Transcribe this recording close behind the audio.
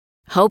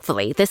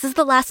Hopefully, this is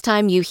the last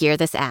time you hear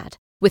this ad.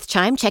 With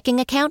Chime Checking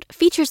Account,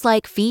 features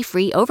like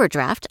fee-free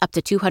overdraft up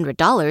to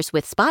 $200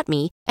 with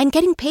SpotMe and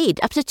getting paid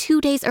up to 2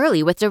 days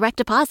early with direct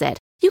deposit,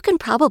 you can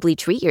probably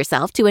treat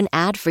yourself to an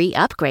ad-free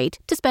upgrade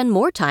to spend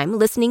more time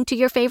listening to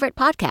your favorite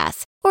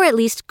podcasts, or at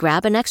least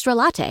grab an extra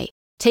latte.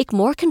 Take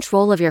more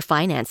control of your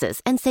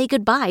finances and say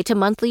goodbye to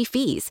monthly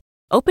fees.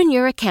 Open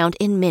your account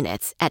in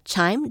minutes at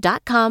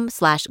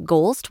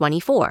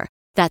chime.com/goals24.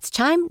 That's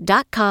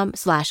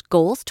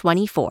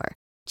chime.com/goals24.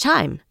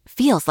 Chime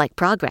feels like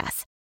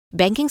progress.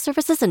 Banking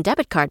services and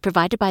debit card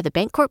provided by the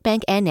Bancorp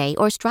Bank N.A.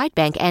 or Stride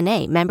Bank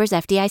N.A. members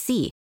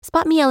FDIC.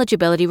 SpotMe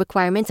eligibility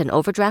requirements and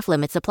overdraft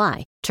limits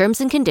apply.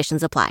 Terms and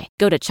conditions apply.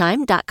 Go to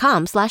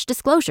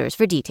chime.com/disclosures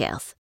for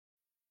details.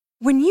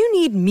 When you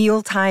need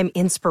mealtime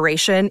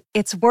inspiration,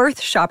 it's worth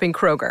shopping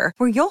Kroger,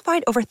 where you'll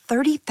find over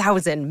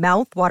 30,000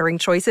 mouth-watering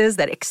choices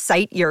that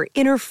excite your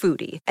inner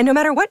foodie. And no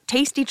matter what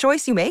tasty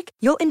choice you make,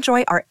 you'll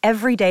enjoy our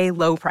everyday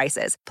low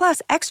prices,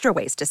 plus extra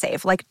ways to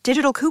save, like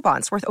digital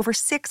coupons worth over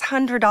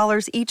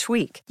 $600 each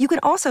week. You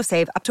can also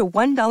save up to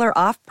 $1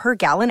 off per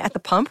gallon at the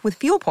pump with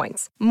fuel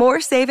points.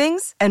 More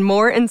savings and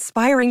more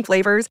inspiring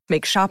flavors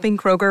make shopping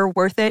Kroger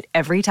worth it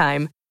every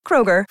time.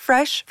 Kroger,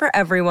 fresh for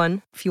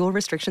everyone. Fuel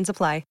restrictions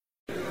apply.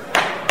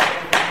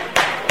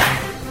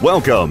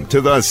 Welcome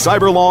to the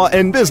Cyber Law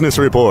and Business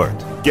Report.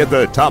 Get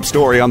the top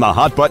story on the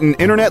hot button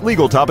internet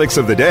legal topics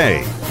of the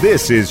day.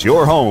 This is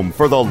your home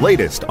for the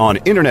latest on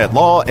internet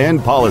law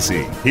and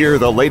policy. Hear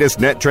the latest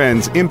net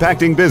trends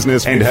impacting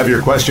business and have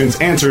your questions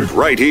answered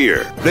right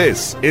here.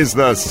 This is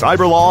the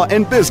Cyber Law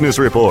and Business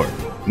Report.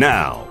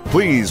 Now,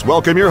 please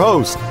welcome your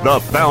host, the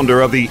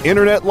founder of the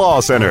Internet Law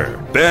Center,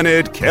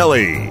 Bennett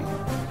Kelly.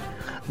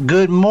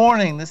 Good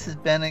morning. This is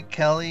Bennett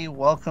Kelly.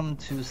 Welcome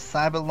to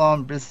Cyber Law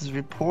and Business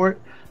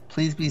Report.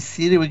 Please be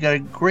seated. We got a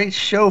great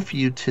show for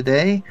you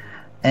today,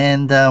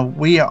 and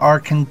we are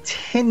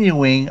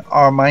continuing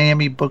our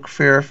Miami Book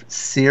Fair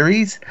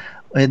series.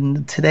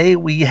 And today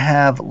we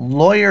have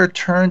lawyer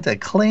turned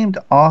acclaimed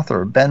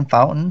author Ben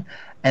Fountain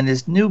and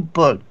his new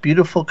book,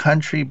 Beautiful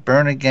Country,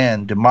 Burn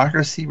Again,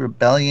 Democracy,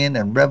 Rebellion,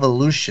 and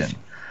Revolution.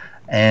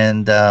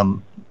 And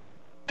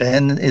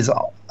Ben was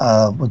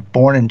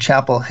born in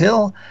Chapel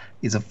Hill.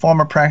 He's a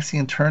former practicing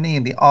attorney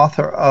and the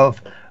author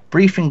of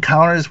Brief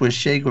Encounters with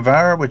Che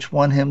Guevara, which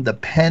won him the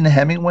PEN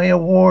Hemingway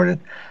Award.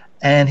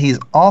 And he's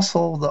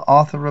also the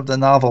author of the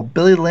novel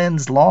Billy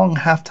Lynn's Long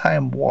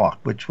Halftime Walk,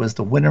 which was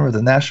the winner of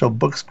the National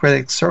Books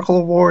Critics Circle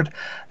Award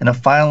and a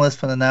finalist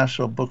for the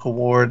National Book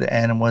Award,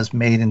 and was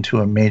made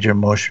into a major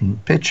motion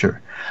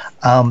picture.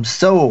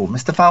 So,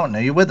 Mr. Fountain,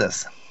 are you with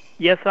us?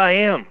 Yes, I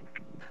am.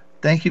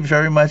 Thank you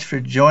very much for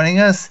joining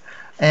us.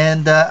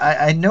 And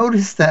I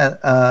noticed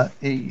that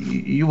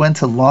you went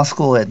to law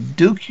school at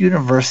Duke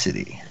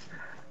University.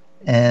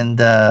 And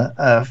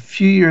a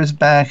few years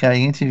back, I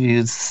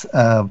interviewed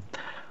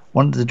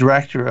one of the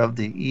director of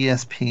the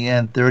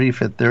ESPN 30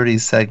 for 30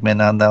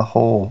 segment on the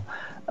whole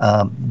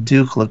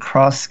Duke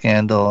lacrosse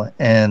scandal.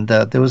 And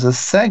there was a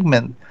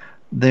segment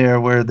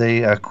there where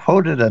they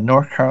quoted a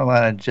North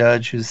Carolina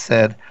judge who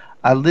said,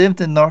 "I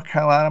lived in North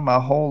Carolina my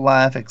whole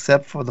life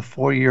except for the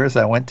 4 years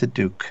I went to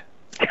Duke."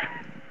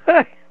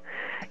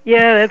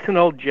 Yeah, that's an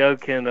old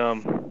joke in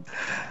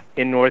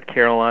North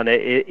Carolina.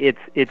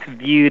 It's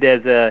viewed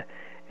as a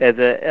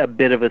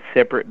bit of a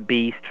separate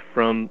beast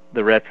from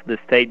the rest of the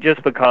state,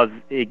 just because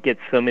it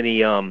gets so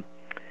many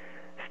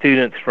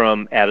students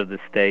from out of the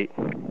state.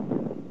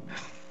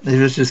 I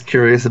was just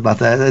curious about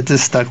that. It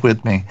just stuck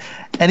with me.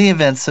 Any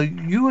event, so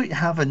you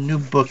have a new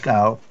book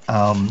out,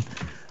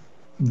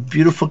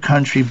 Beautiful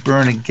Country,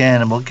 Burn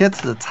Again, and we'll get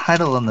to the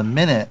title in a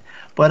minute.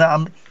 But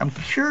I'm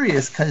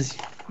curious because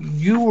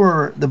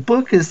the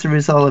book is the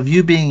result of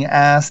you being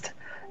asked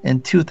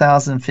in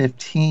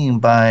 2015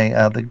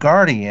 by The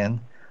Guardian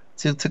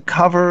to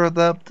cover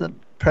the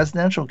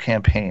presidential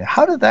campaign.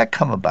 How did that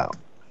come about?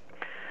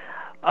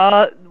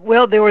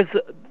 Well, there's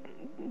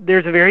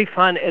a very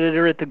fine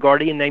editor at The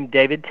Guardian named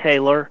David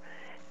Taylor,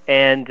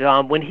 and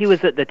when he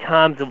was at the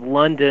Times of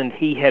London,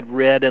 he had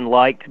read and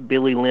liked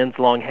Billy Lynn's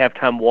Long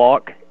Halftime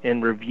Walk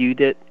and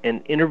reviewed it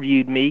and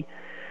interviewed me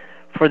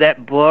for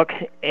that book.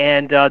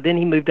 And then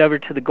he moved over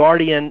to The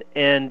Guardian,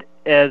 and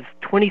as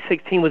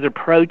 2016 was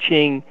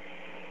approaching,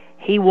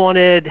 he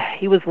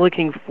was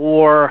looking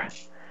for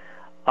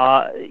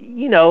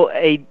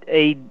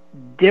a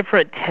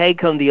different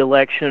take on the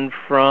election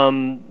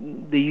from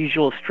the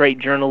usual straight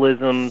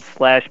journalism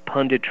 /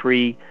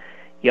 punditry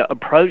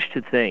approach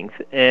to things.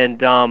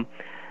 And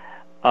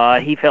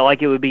he felt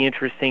like it would be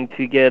interesting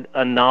to get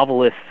a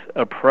novelist's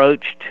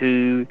approach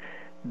to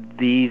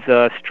these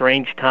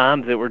strange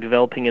times that were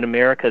developing in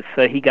America.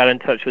 So he got in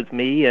touch with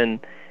me and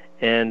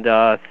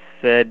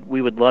said,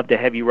 "We would love to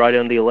have you write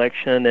on the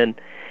election."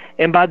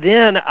 And by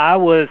then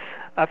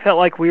I felt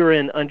like we were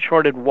in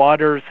uncharted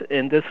waters,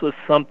 and this was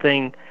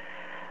something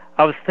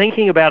I was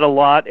thinking about a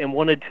lot and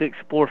wanted to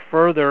explore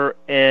further,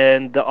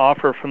 and the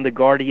offer from The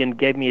Guardian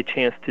gave me a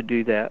chance to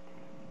do that.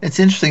 It's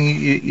interesting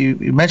you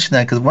mentioned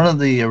that, because one of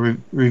the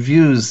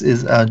reviews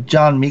is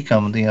John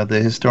Meekum, the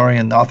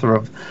historian, author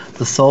of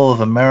The Soul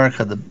of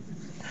America.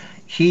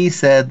 He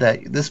said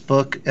that this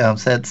book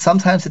said,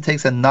 sometimes it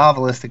takes a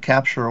novelist to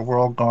capture a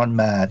world gone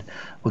mad.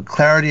 With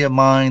clarity of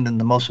mind and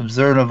the most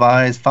observant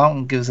eyes,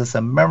 Fountain gives us a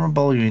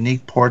memorable,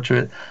 unique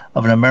portrait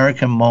of an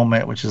American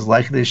moment which is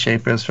likely to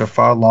shape us for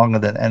far longer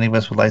than any of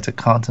us would like to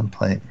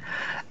contemplate.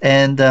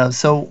 And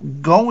so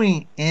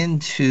going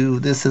into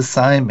this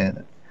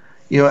assignment,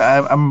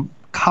 I'm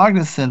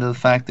cognizant of the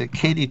fact that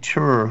Katie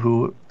Tur,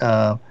 who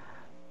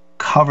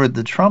covered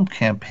the Trump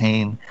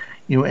campaign,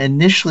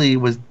 initially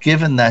was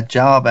given that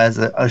job as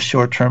a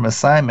short-term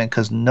assignment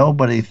because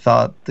nobody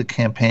thought the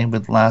campaign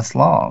would last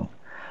long.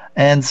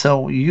 And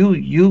so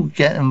you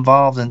get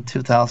involved in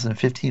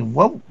 2015.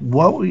 What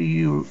were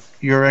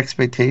your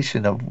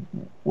expectation of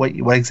what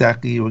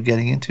exactly you were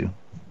getting into?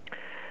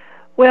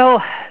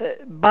 Well,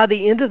 by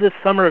the end of the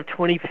summer of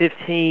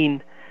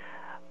 2015,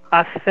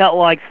 I felt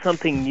like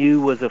something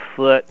new was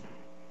afoot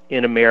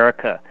in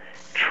America.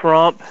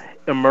 Trump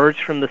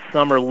emerged from the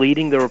summer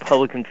leading the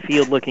Republican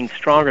field looking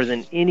stronger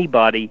than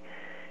anybody.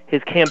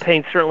 His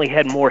campaign certainly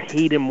had more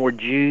heat and more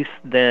juice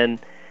than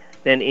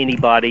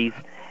anybody's.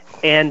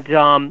 And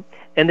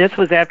this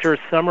was after a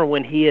summer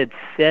when he had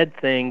said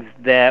things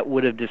that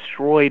would have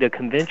destroyed a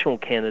conventional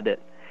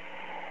candidate.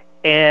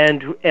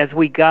 And as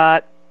we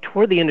got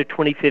toward the end of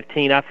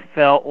 2015, I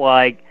felt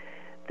like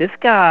this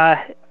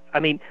guy,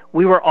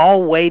 we were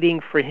all waiting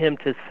for him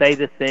to say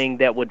the thing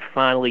that would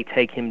finally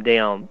take him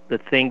down, the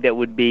thing that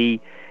would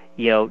be,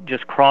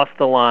 just cross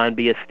the line,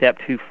 be a step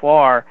too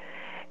far.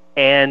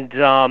 And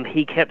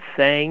he kept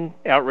saying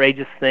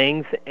outrageous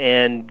things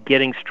and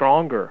getting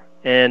stronger.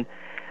 And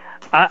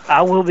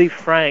I will be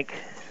frank,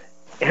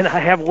 and I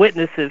have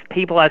witnesses,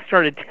 people I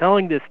started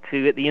telling this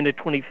to at the end of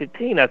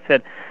 2015. I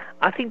said,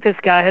 I think this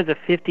guy has a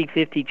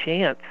 50-50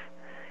 chance,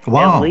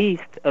 at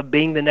least, of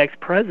being the next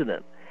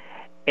president.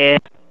 And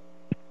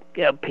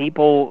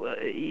people,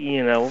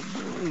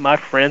 my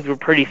friends were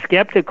pretty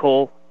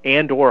skeptical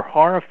and or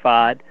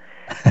horrified,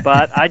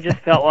 but I just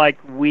felt like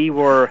we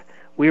were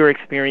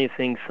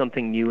experiencing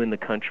something new in the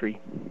country.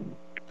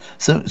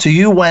 So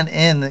you went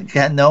in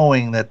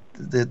knowing that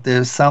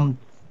there's some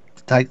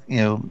type,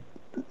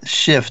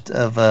 shift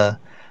of a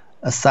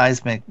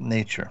seismic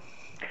nature.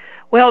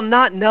 Well,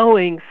 not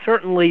knowing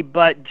certainly,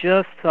 but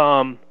just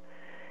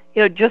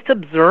just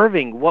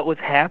observing what was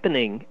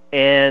happening,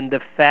 and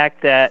the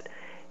fact that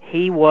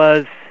he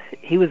was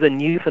a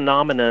new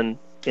phenomenon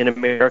in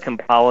American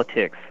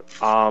politics.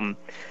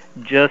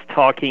 Just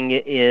talking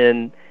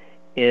in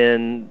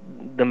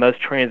the most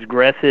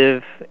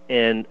transgressive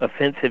and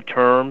offensive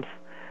terms,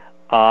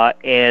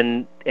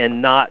 and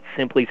not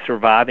simply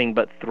surviving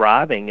but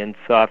thriving. And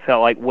so I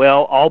felt like,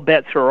 well, all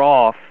bets are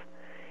off.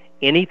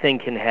 Anything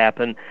can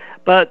happen.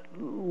 But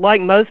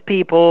like most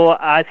people,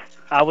 I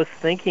was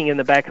thinking in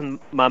the back of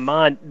my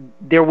mind,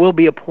 there will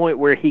be a point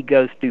where he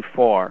goes too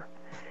far.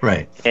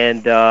 Right.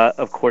 And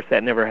of course,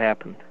 that never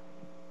happened.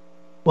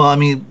 Well,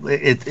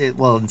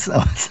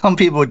 some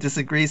people would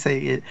disagree,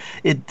 say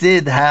it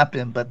did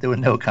happen, but there were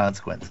no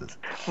consequences.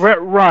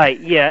 Right.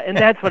 Yeah, and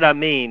that's what I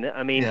mean.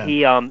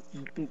 Yeah.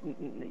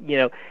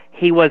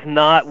 He was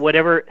not,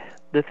 whatever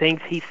the things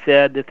he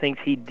said, the things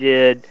he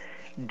did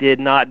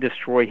not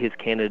destroy his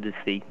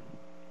candidacy.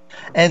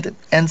 And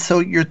so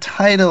your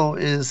title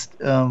is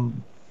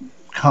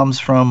comes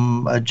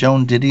from a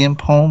Joan Didion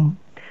poem?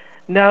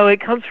 No, it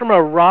comes from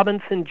a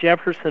Robinson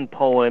Jefferson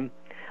poem.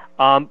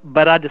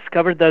 But I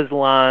discovered those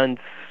lines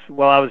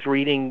while I was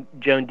reading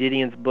Joan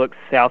Didion's book,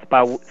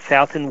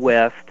 South and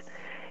West,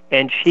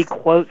 and she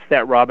quotes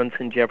that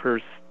Robinson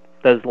Jefferson,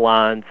 those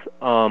lines.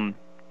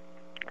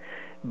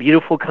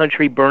 Beautiful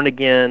country, burn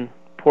again,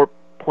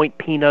 Point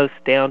Pinos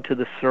down to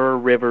the Sur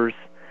rivers,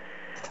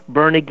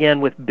 burn again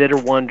with bitter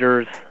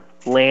wonders,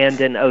 land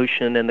and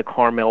ocean and the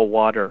Carmel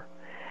water.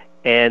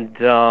 And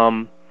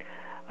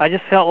I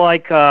just felt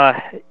like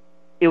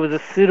it was a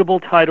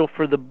suitable title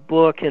for the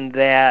book, in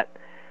that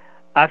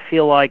I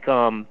feel like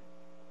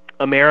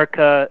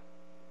America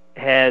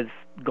has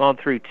gone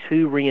through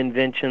two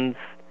reinventions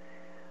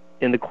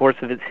in the course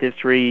of its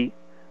history,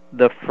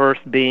 the first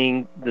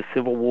being the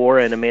Civil War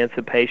and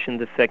emancipation,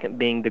 the second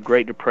being the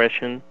Great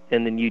Depression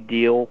and the New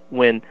Deal,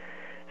 when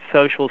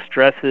social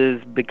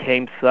stresses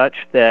became such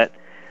that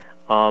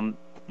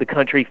the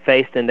country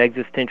faced an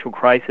existential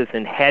crisis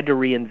and had to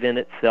reinvent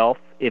itself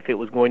if it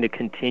was going to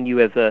continue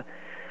as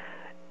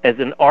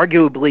an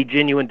arguably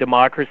genuine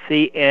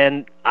democracy.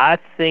 And I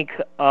think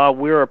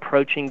we're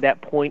approaching that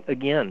point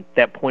again,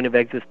 that point of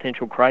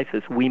existential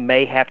crisis. We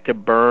may have to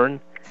burn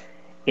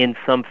in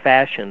some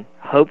fashion,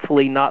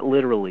 hopefully not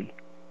literally.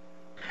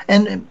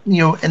 And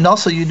and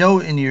also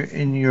in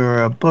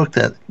your book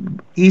that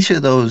each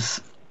of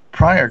those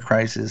prior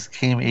crises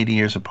came 80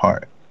 years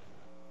apart.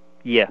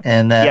 Yeah,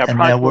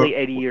 approximately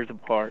 80 years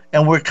apart.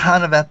 And we're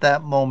kind of at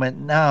that moment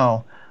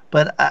now.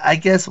 But I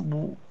guess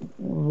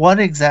why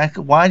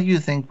do you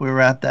think we're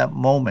at that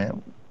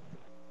moment?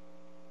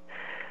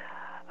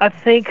 I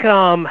think,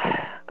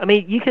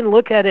 you can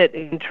look at it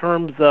in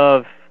terms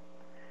of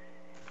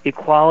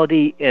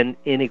equality and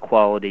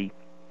inequality.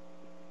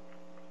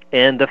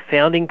 And the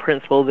founding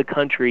principle of the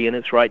country, and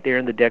it's right there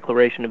in the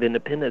Declaration of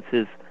Independence,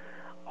 is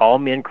all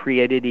men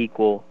created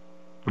equal,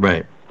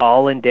 right,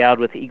 all endowed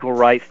with equal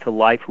rights to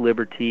life,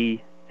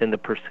 liberty, and the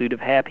pursuit of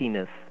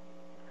happiness.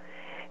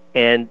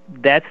 And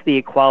that's the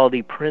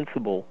equality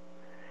principle.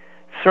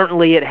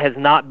 Certainly it has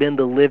not been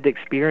the lived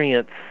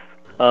experience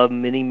of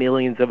many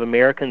millions of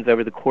Americans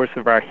over the course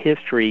of our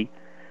history,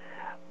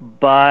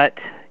 but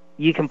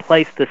you can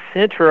place the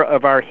center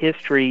of our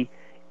history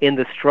in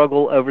the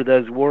struggle over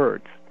those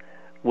words,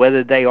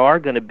 whether they are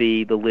going to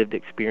be the lived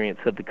experience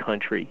of the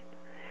country.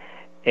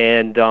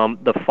 And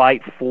the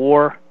fight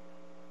for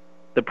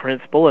the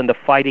principle and the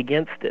fight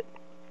against it.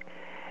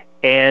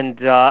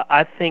 And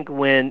I think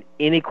when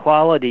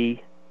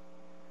inequality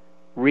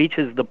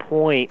reaches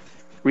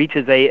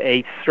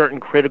a certain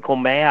critical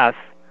mass,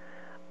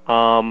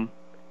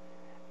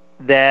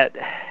 that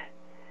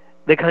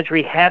the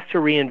country has to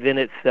reinvent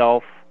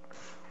itself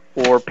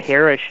or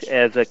perish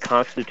as a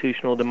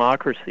constitutional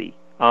democracy.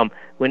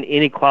 When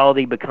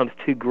inequality becomes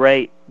too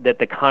great that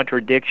the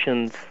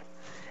contradictions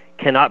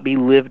cannot be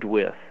lived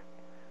with,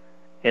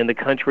 and the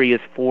country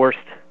is forced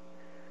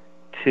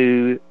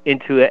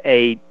into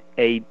a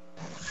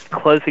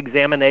close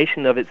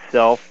examination of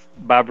itself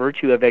by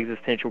virtue of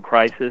existential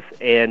crisis.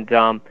 And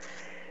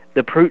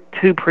the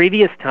two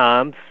previous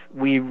times,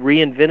 we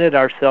reinvented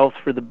ourselves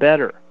for the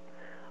better.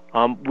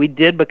 We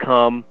did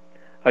become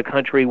a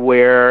country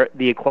where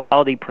the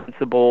equality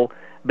principle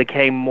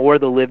became more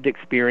the lived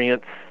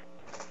experience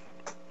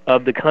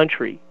of the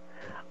country.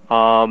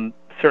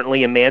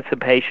 Certainly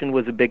emancipation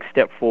was a big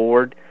step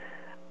forward.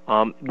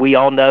 We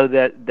all know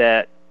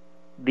that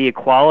the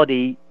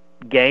equality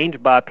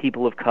gained by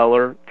people of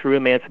color through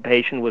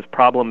emancipation was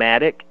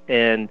problematic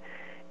and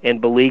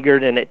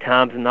beleaguered and at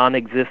times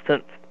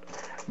non-existent,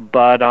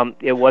 but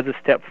it was a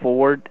step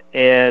forward,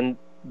 and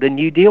the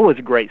New Deal was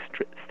a great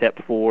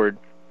step forward.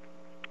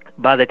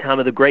 By the time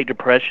of the Great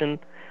Depression,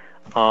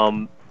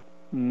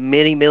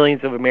 many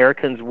millions of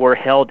Americans were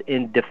held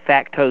in de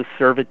facto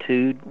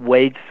servitude,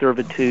 wage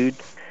servitude,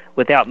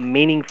 without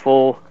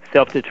meaningful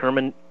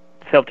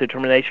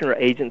self-determination or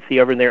agency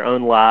over their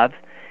own lives.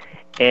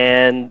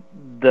 And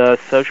the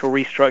social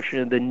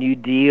restructuring of the New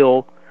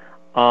Deal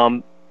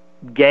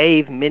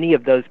gave many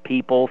of those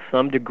people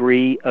some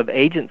degree of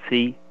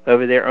agency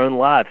over their own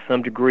lives,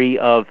 some degree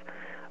of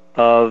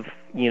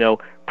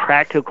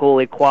practical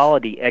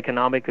equality,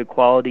 economic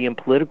equality, and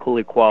political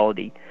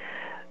equality.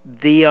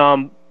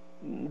 The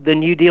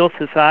New Deal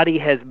society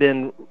has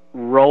been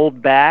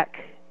rolled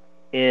back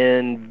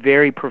in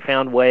very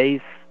profound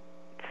ways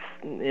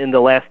in the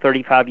last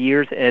 35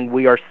 years, and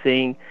we are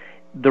seeing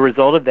the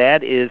result of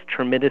that is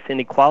tremendous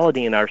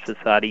inequality in our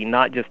society,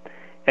 not just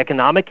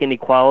economic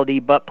inequality,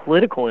 but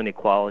political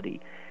inequality.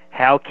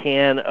 How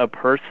can a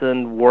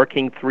person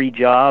working 3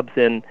 jobs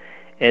and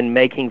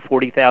making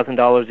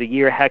 $40,000 a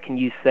year, how can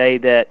you say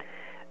that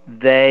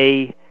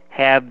they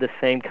have the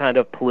same kind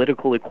of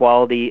political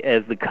equality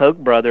as the Koch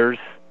brothers,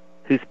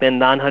 who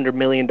spend $900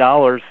 million,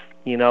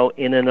 in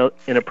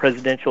a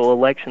presidential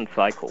election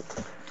cycle?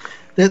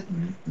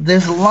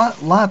 There's a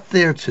lot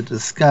there to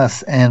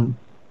discuss, and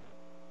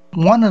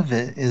one of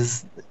it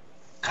is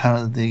kind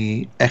of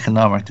the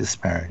economic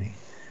disparity.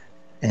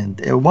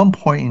 And at one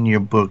point in your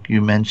book, you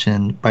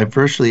mentioned by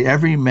virtually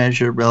every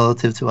measure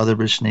relative to other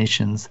rich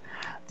nations,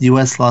 the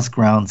U.S. lost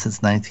ground since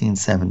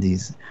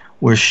 1970s.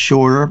 We're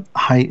shorter.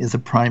 Height is a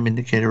prime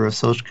indicator of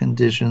social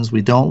conditions.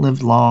 We don't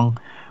live long.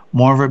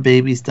 More of our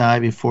babies die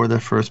before their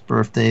first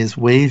birthdays.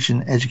 Wage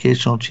and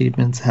educational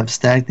achievements have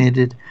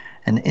stagnated,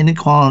 and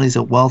inequalities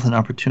of wealth and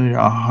opportunity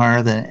are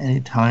higher than at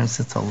any time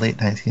since the late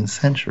 19th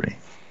century.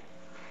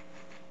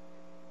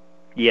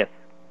 Yes.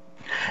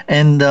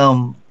 And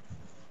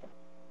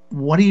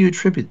what do you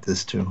attribute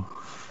this to?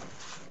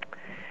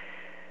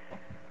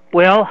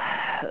 Well,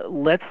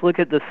 let's look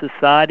at the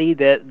society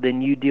that the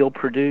New Deal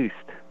produced.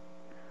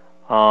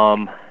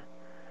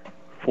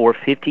 For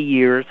 50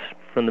 years,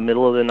 from the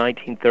middle of the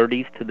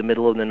 1930s to the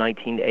middle of the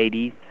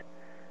 1980s,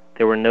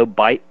 there were no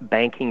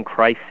banking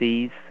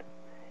crises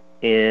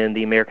in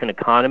the American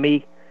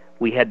economy.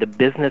 We had the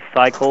business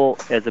cycle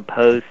as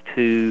opposed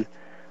to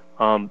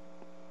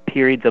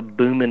periods of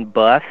boom and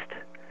bust,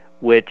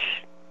 which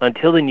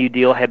until the New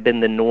Deal had been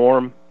the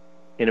norm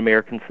in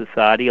American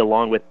society,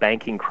 along with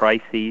banking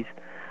crises.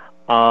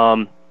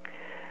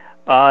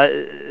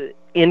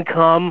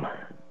 Income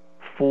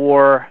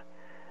for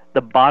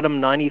the bottom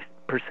 90%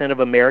 of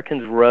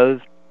Americans rose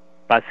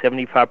by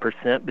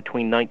 75%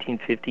 between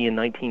 1950 and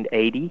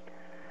 1980.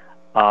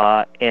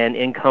 And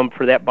income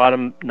for that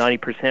bottom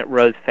 90%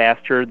 rose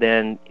faster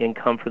than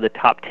income for the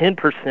top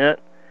 10%,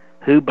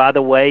 who, by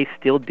the way,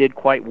 still did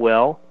quite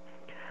well.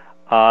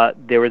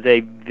 There was a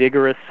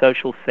vigorous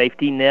social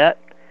safety net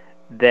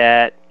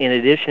that, in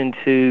addition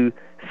to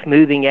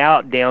smoothing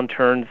out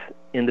downturns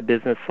in the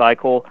business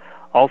cycle,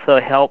 also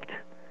helped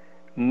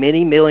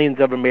many millions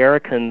of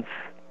Americans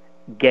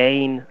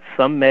gain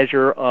some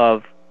measure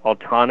of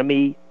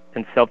autonomy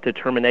and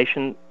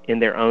self-determination in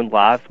their own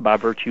lives by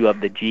virtue of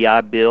the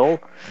GI Bill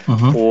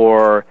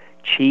or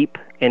cheap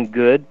and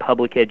good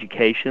public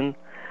education.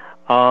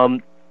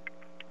 And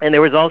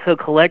there was also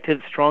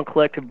strong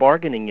collective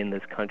bargaining in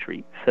this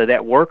country, so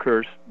that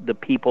workers, the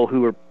people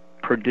who were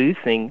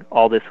producing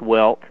all this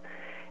wealth,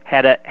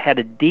 had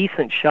a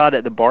decent shot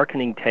at the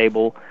bargaining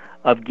table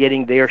of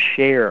getting their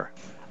share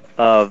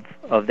of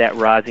that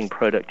rising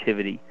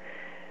productivity.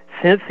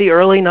 Since the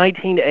early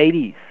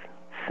 1980s,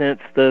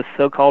 since the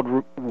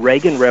so-called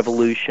Reagan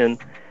Revolution,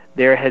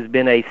 there has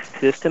been a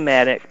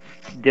systematic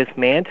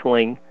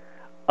dismantling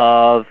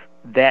of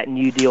that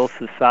New Deal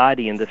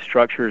society and the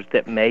structures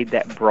that made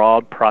that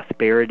broad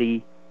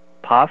prosperity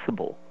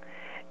possible.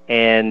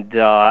 And,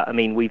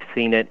 we've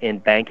seen it in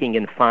banking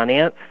and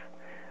finance.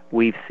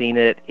 We've seen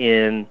it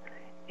in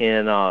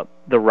the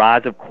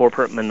rise of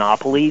corporate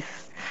monopolies.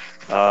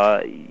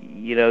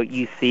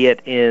 You see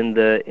it in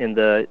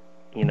the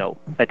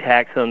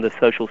attacks on the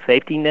social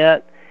safety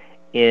net,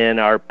 in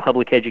our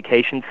public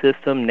education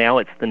system. Now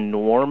it's the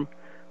norm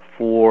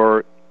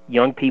for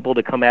young people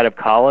to come out of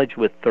college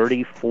with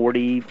 $30,000,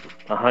 $40,000,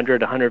 $100,000,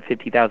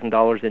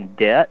 $150,000 in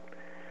debt.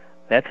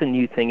 That's a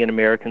new thing in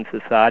American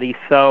society.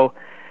 So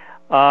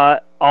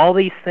all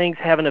these things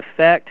have an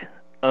effect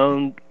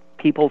on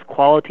people's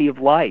quality of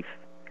life.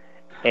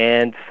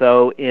 And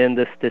so in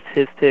the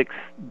statistics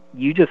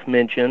you just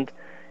mentioned,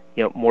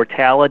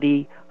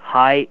 mortality,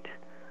 height,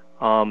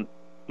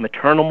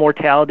 maternal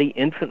mortality,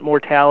 infant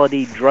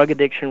mortality, drug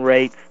addiction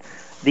rates,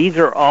 these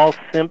are all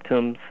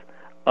symptoms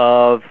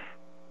of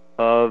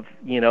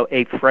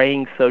a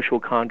fraying social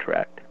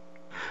contract.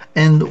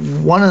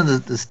 And one of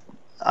the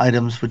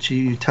items which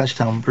you touched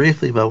on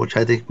briefly, but which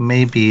I think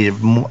may be a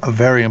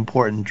very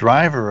important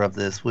driver of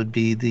this, would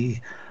be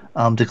the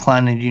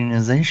decline in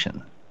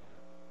unionization,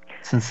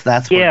 since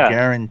that's what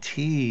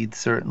guaranteed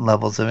certain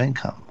levels of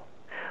income.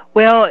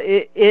 Well,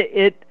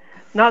 it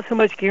not so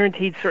much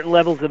guaranteed certain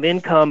levels of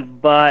income,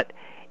 but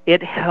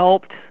it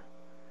helped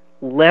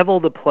level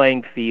the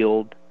playing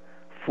field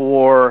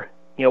for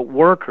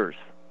workers,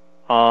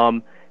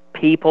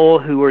 people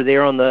who were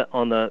there on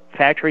the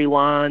factory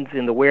lines,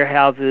 in the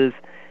warehouses,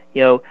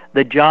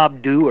 the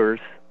job doers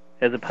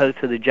as opposed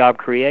to the job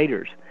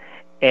creators.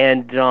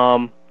 And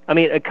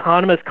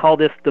economists call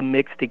this the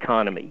mixed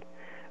economy,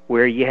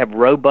 where you have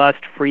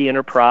robust free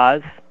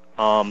enterprise,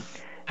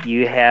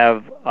 you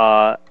have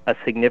a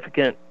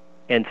significant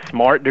and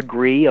smart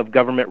degree of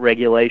government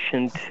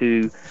regulation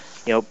to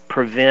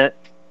prevent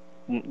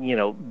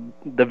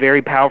the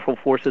very powerful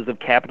forces of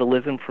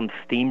capitalism from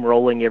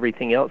steamrolling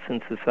everything else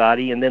in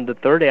society. And then the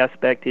third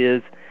aspect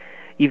is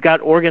you've got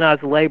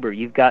organized labor,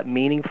 you've got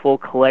meaningful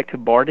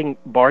collective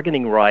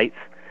bargaining rights,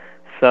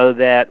 so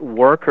that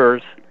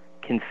workers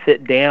can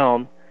sit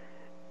down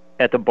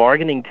at the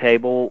bargaining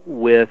table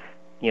with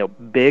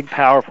big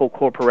powerful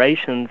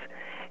corporations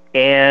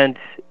and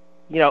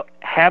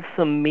have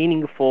some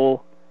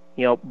meaningful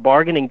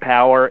bargaining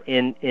power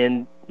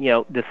in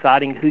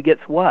deciding who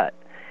gets what.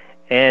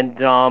 And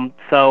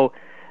so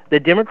the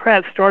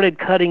Democrats started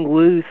cutting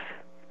loose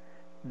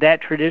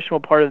that traditional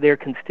part of their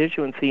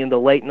constituency in the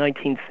late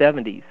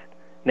 1970s,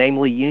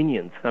 namely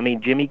unions.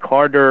 Jimmy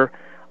Carter,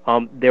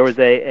 there was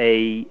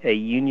a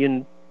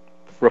union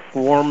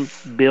reform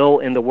bill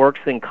in the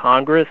works in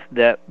Congress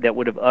that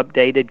would have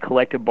updated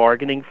collective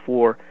bargaining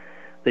for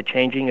the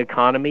changing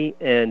economy,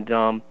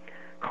 and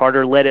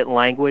Carter let it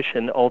languish,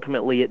 and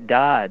ultimately it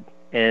died.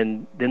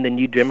 And then the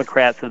New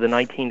Democrats of the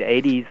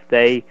 1980s,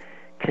 they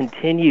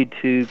continued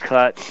to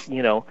cut,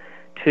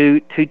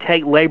 to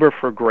take labor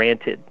for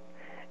granted,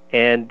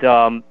 and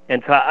so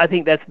I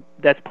think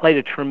that's played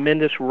a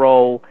tremendous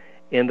role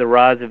in the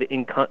rise of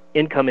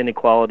income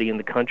inequality in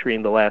the country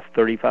in the last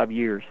 35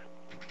 years.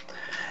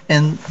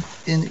 And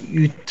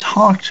you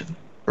talked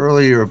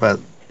earlier about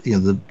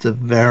the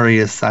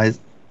various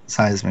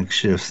seismic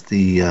shifts,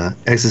 the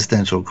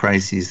existential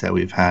crises that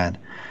we've had,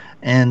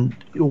 and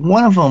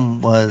one of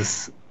them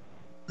was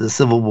the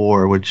Civil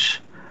War,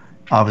 which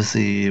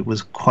obviously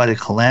was quite a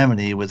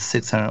calamity with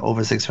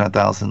over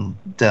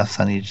 600,000 deaths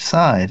on each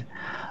side.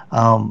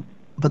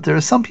 But there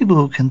are some people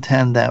who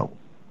contend that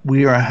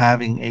we are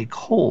having a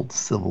cold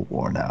Civil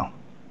War now.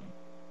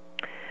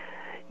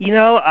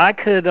 I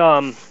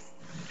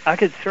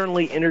could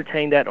certainly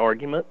entertain that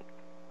argument.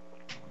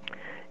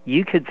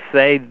 You could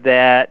say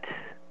that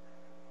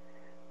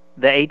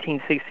the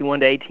 1861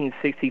 to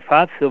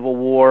 1865 Civil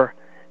War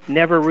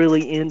never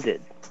really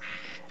ended.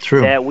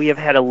 True. That we have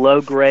had a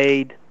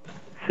low-grade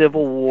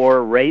Civil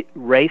War,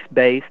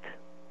 race-based,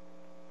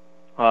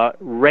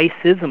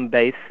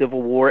 racism-based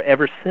Civil War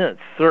ever since.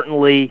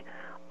 Certainly,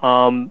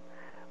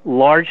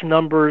 large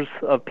numbers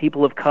of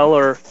people of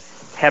color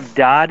have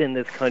died in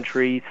this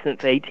country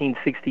since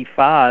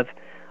 1865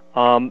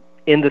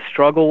 in the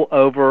struggle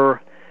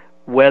over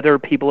whether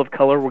people of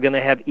color were going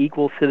to have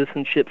equal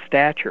citizenship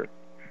stature.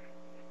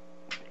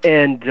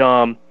 And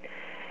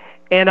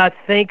I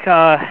think,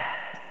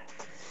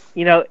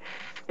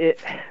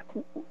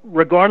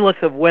 regardless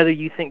of whether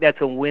you think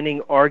that's a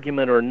winning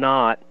argument or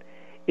not,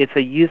 it's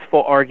a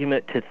useful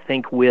argument to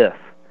think with,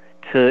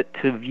 to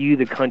view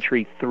the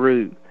country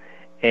through.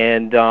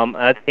 And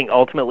I think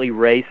ultimately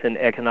race and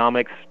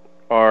economics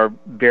are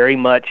very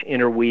much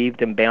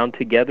interweaved and bound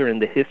together in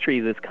the history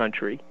of this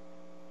country.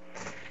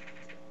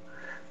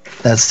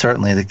 That's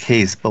certainly the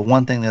case. But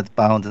one thing that's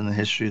bound in the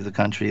history of the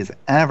country is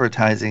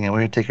advertising, and we're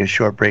going to take a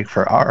short break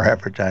for our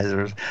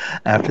advertisers.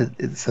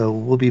 So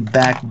we'll be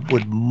back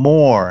with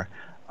more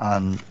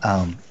on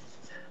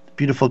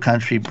Beautiful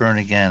Country Burn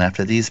Again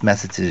after these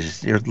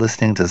messages. You're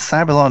listening to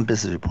Cyberlaw and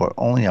Business Report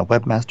only on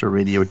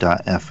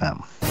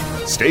webmasterradio.fm.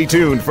 Stay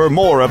tuned for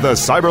more of the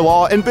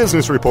Cyberlaw and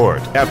Business Report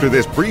after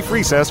this brief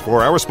recess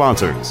for our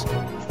sponsors.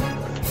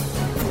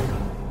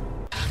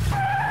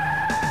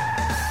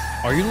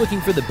 Are you looking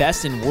for the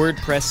best in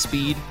WordPress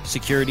speed,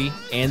 security,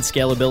 and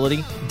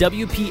scalability?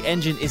 WP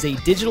Engine is a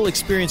digital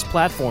experience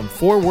platform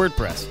for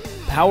WordPress,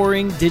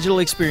 powering digital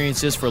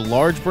experiences for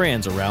large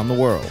brands around the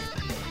world.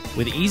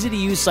 With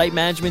easy-to-use site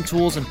management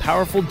tools and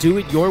powerful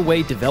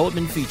do-it-your-way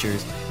development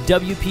features,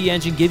 WP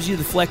Engine gives you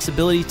the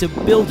flexibility to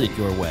build it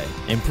your way.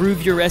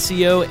 Improve your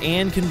SEO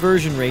and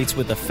conversion rates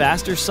with a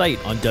faster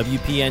site on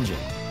WP Engine.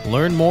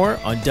 Learn more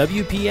on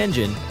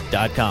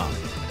WPEngine.com.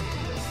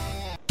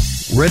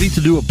 Ready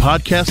to do a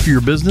podcast for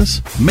your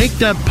business? Make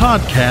that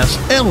podcast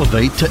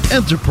elevate to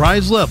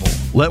enterprise level.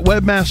 Let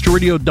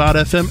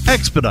webmasterradio.fm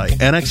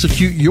expedite and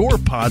execute your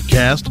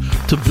podcast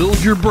to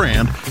build your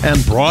brand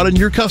and broaden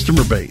your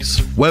customer base.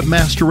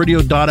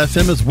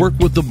 Webmasterradio.fm has worked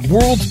with the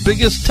world's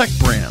biggest tech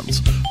brands,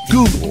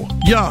 Google,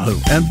 Yahoo,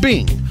 and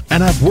Bing,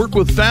 and have worked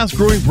with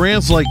fast-growing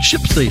brands like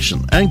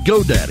ShipStation and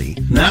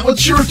GoDaddy. Now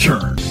it's your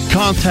turn.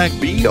 Contact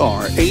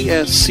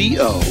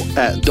BRASCO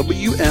at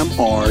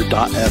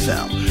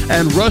WMR.fm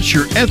and rush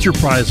your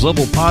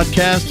enterprise-level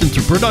podcast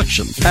into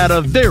production at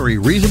a very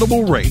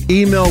reasonable rate.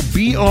 Email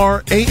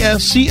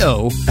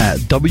BRASCO at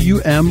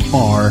WMR.fm.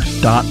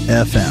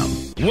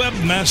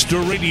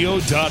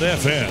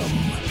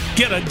 Webmasterradio.fm.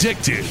 Get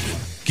addicted.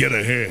 Get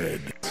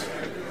ahead.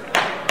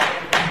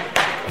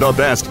 The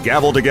best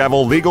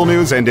gavel-to-gavel legal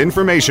news and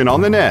information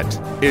on the net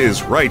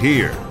is right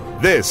here.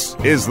 This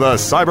is the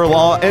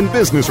Cyberlaw and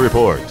Business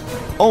Report,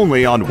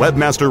 only on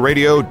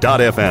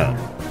webmasterradio.fm.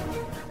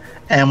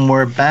 And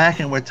we're back,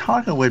 and we're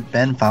talking with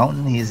Ben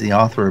Fountain. He's the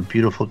author of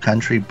Beautiful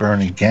Country Burn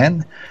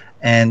Again,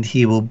 and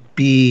he will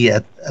be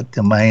at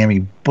the Miami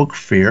Book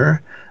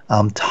Fair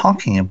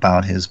talking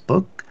about his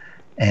book,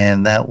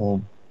 and that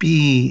will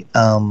be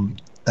on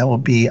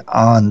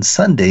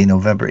Sunday,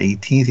 November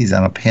 18th. He's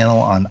on a panel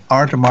on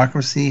our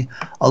democracy,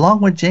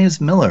 along with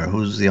James Miller,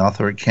 who's the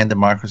author of Can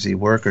Democracy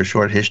Work? A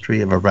Short History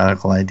of a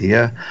Radical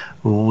Idea,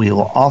 who we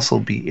will also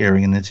be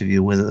airing an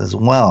interview with as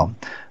well.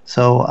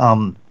 So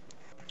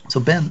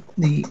Ben,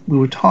 we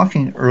were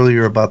talking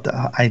earlier about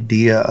the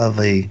idea of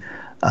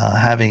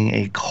having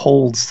a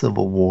cold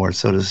civil war,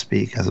 so to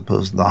speak, as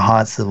opposed to the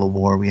hot civil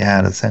war we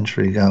had a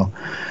century ago.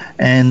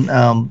 And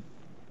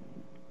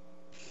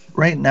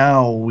right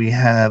now we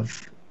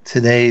have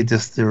today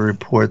just the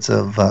reports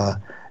of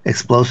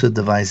explosive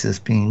devices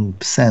being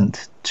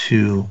sent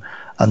to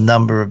a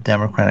number of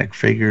Democratic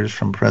figures,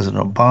 from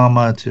President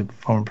Obama to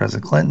former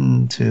President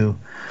Clinton to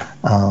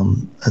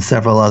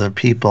several other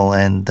people,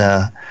 and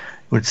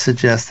which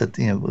suggests that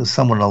it was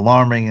somewhat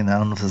alarming, and I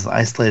don't know if it's an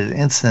isolated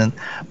incident,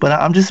 but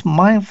I'm just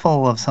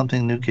mindful of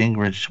something Newt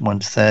Gingrich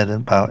once said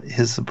about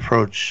his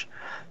approach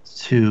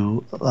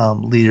to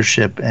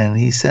leadership, and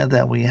he said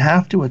that we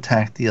have to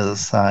attack the other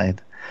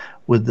side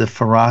with the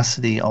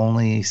ferocity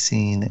only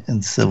seen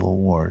in civil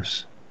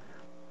wars.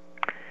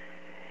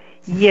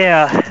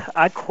 Yeah,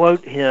 I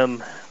quote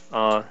him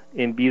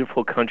in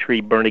Beautiful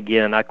Country Burn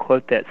Again. I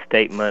quote that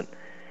statement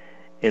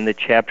in the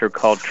chapter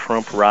called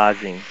Trump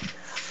Rising.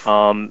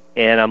 And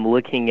I'm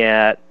looking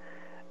at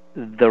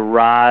the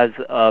rise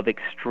of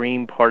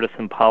extreme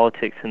partisan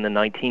politics in the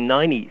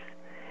 1990s.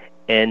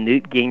 And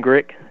Newt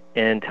Gingrich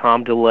and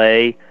Tom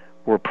DeLay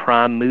were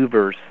prime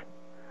movers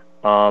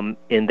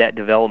in that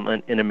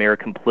development in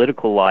American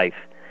political life.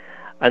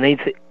 I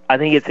think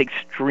it's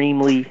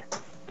extremely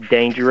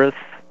dangerous.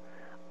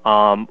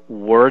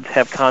 Words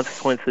have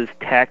consequences.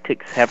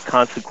 Tactics have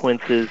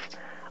consequences.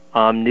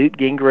 Newt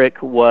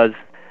Gingrich was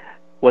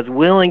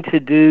willing to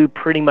do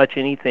pretty much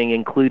anything,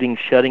 including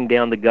shutting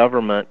down the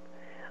government,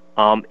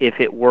 if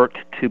it worked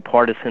to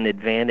partisan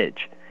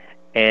advantage.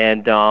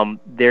 And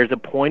there's a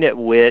point at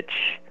which,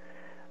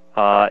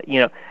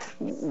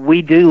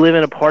 we do live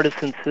in a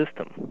partisan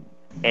system,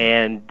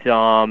 and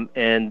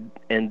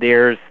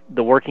there's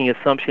the working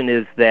assumption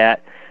is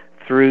that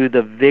through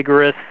the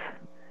vigorous,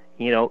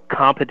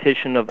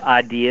 competition of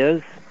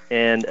ideas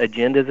and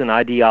agendas and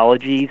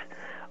ideologies,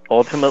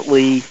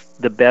 ultimately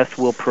the best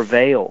will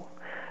prevail.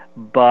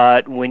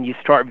 But when you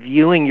start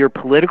viewing your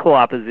political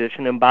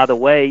opposition, and by the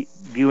way,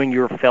 viewing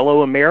your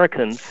fellow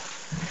Americans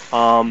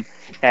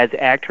as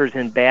actors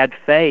in bad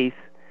faith,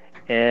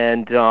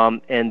 and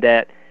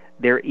that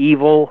they're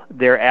evil,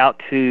 they're out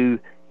to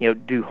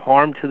do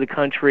harm to the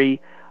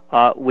country,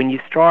 when you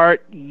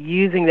start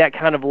using that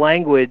kind of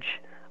language,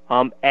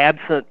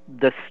 absent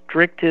the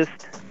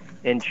strictest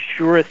and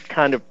surest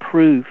kind of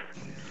proof,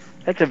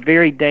 that's a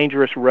very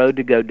dangerous road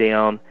to go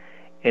down.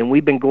 and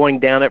we've been going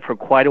down it for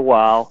quite a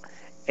while.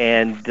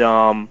 And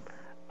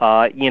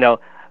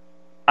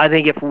I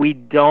think if we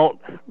don't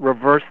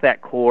reverse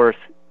that course,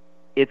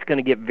 it's going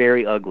to get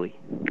very ugly.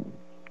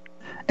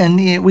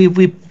 And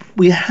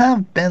we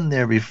have been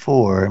there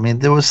before. I mean,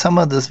 there was some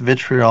of this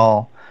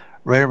vitriol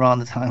right around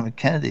the time of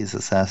Kennedy's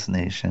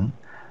assassination,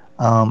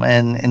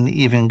 and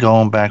even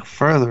going back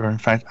further. In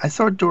fact, I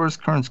saw Doris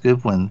Kearns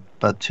Goodwin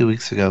about 2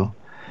 weeks ago,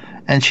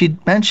 and she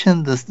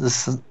mentioned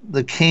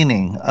the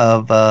caning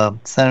of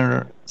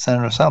Senator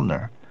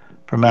Sumner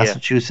from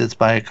Massachusetts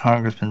by a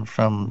congressman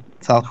from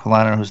South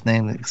Carolina whose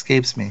name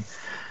escapes me,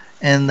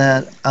 and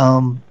that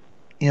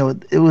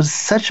it was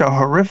such a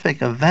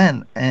horrific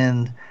event,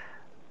 and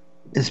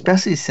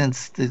especially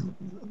since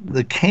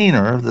the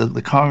caner,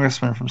 the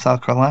congressman from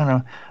South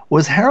Carolina,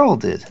 was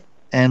heralded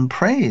and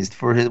praised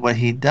for what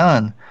he'd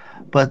done,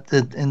 but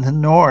in the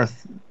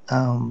North,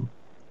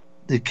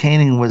 the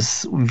caning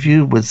was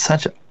viewed with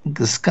such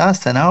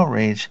disgust and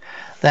outrage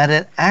that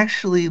it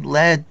actually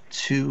led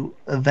to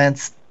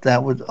events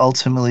that would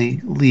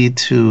ultimately lead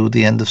to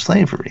the end of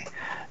slavery,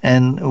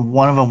 and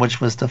one of them, which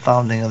was the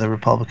founding of the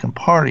Republican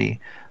Party.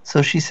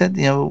 So she said,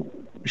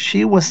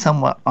 she was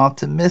somewhat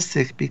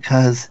optimistic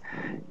because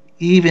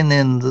even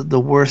in the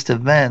worst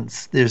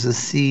events, there's a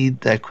seed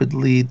that could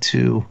lead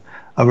to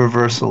a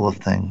reversal of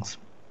things.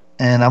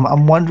 And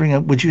I'm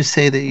wondering, would you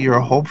say that you're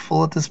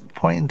hopeful at this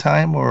point in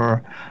time,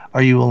 or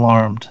are you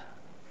alarmed?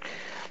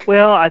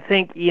 Well, I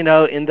think,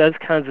 in those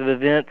kinds of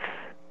events,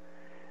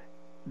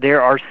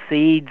 there are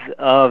seeds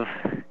of,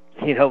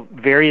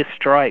 various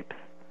stripes.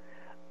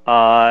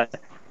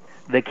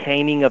 The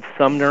caning of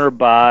Sumner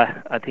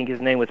by, I think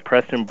his name was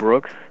Preston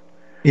Brooks.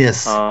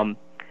 Yes.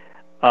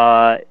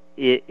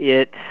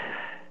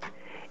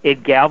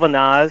 It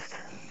galvanized.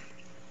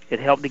 It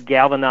helped to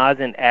galvanize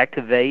and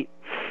activate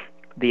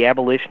the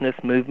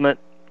abolitionist movement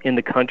in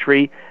the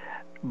country,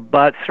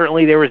 but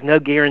certainly there was no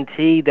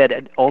guarantee that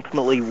it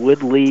ultimately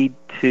would lead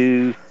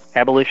to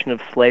abolition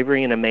of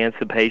slavery and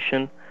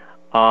emancipation.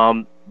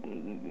 It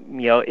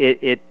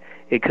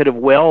could have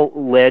well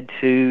led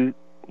to,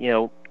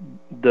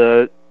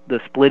 the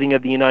splitting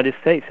of the United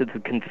States if the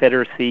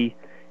Confederacy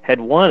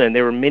had won, and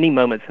there were many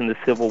moments in the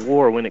Civil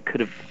War when it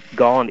could have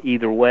gone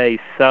either way.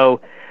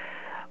 So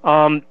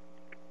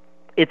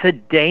it's a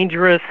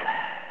dangerous,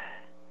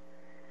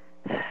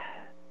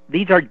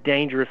 these are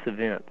dangerous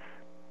events.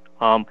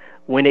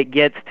 When it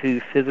gets to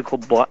physical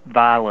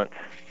violence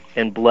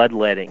and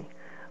bloodletting,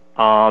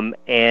 and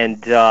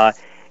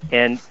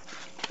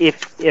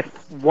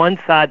if one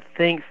side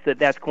thinks that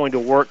that's going to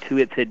work to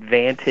its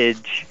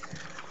advantage,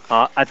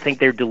 I think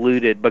they're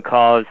deluded,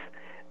 because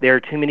there are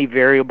too many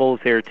variables,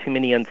 there are too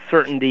many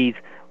uncertainties.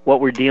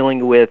 What we're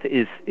dealing with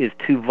is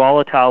too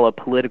volatile a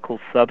political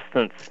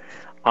substance,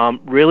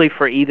 really,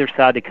 for either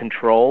side to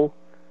control.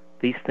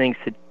 These things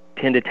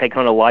tend to take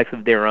on a life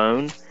of their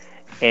own,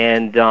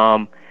 and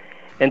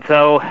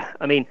so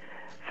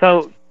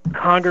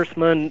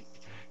Congressman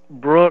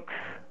Brooks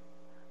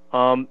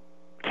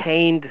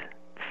caned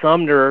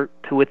Sumner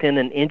to within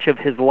an inch of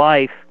his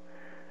life,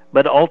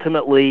 but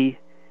ultimately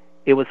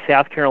it was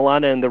South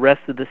Carolina and the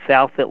rest of the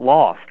South that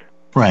lost,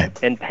 right,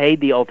 and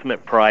paid the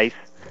ultimate price.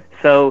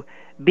 So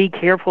be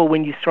careful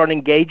when you start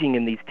engaging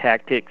in these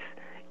tactics.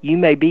 You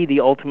may be the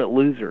ultimate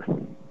loser.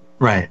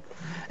 Right.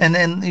 And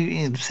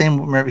then same,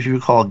 remember, if you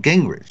recall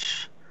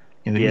Gingrich,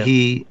 Yes.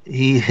 he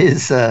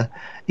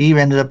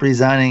ended up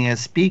resigning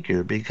as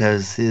speaker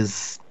because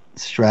his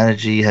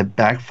strategy had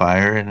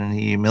backfired and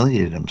he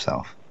humiliated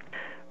himself.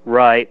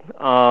 Right.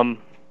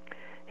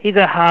 He's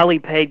a highly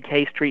paid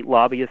K Street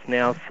lobbyist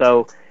now,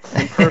 so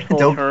in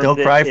personal terms,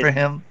 don't cry for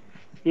him.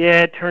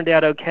 Yeah, it turned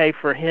out okay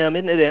for him.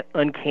 Isn't it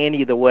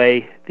uncanny the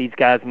way these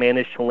guys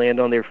managed to land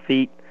on their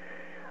feet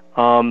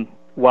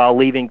while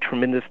leaving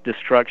tremendous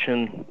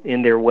destruction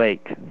in their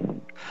wake?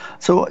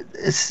 So,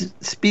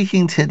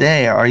 speaking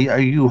today, are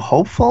you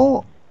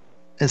hopeful,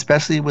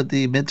 especially with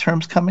the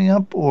midterms coming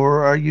up,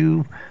 or are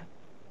you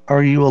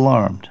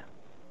alarmed?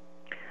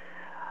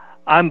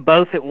 I'm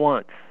both at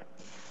once.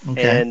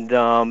 Okay.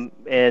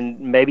 And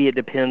maybe it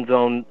depends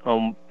on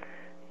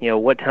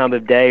what time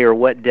of day or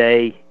what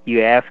day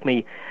you ask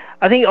me.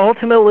 I think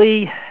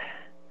ultimately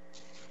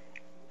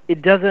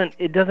it doesn't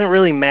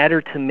really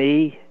matter to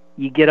me.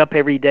 You get up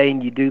every day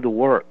and you do the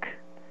work,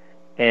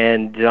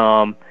 and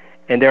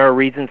there are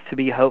reasons to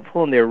be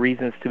hopeful and there are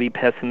reasons to be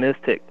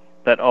pessimistic.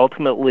 But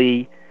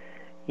ultimately,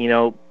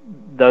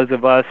 those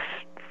of us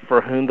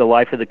for whom the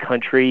life of the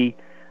country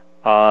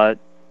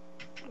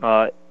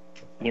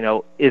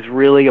is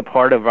really a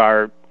part of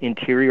our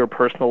interior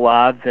personal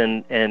lives,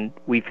 and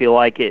we feel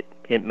like it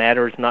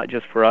matters not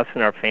just for us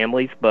and our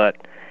families, but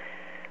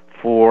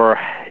for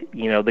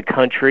the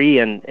country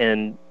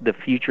and the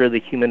future of the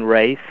human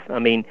race. I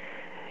mean,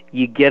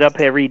 you get up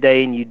every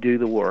day and you do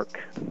the work.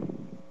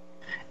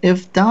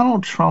 If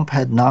Donald Trump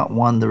had not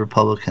won the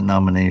Republican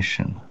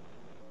nomination,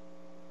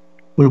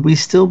 would we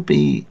still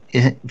be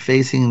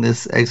facing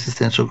this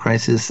existential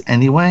crisis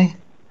anyway?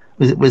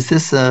 Was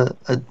this a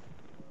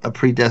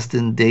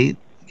predestined date,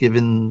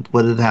 given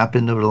what had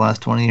happened over the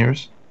last 20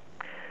 years?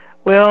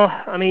 Well,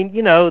 I mean,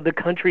 the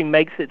country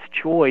makes its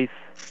choice,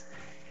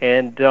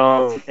 and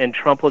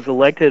Trump was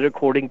elected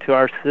according to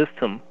our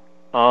system.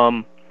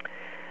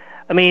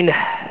 I mean,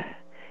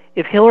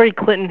 if Hillary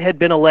Clinton had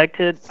been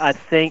elected, I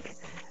think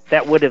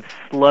that would have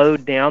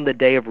slowed down the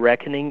day of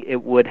reckoning.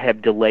 It would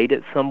have delayed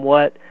it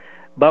somewhat.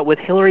 But with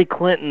Hillary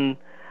Clinton,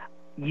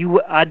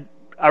 I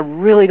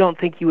really don't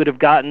think you would have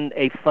gotten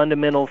a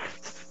fundamental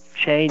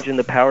change in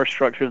the power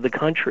structure of the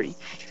country.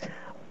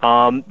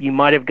 You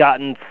might have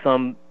gotten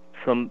some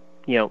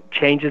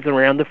changes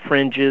around the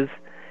fringes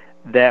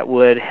that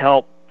would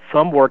help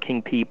some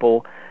working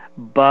people,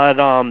 but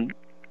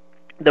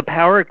the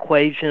power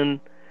equation,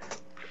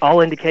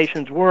 all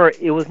indications were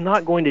it was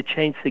not going to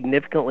change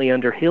significantly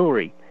under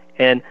Hillary.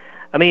 And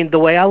I mean, the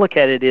way I look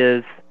at it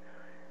is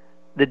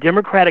the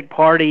Democratic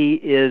Party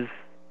is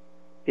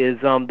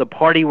the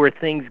party where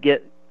things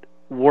get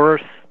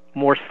worse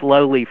more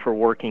slowly for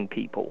working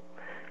people.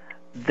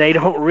 They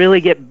don't really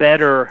get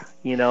better,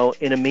 in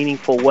a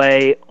meaningful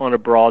way on a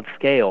broad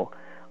scale.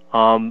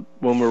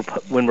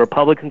 When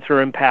Republicans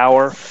are in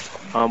power,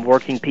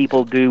 working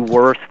people do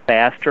worse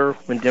faster.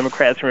 When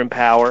Democrats are in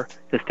power,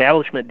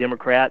 establishment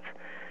Democrats,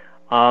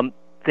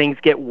 things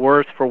get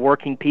worse for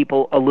working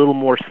people a little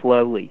more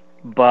slowly.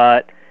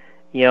 But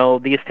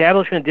the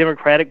establishment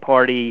Democratic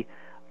Party,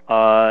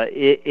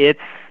 it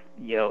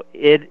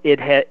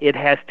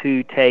has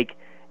to take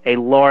a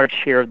large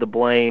share of the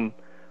blame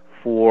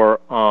for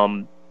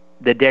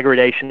the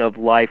degradation of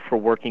life for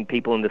working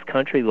people in this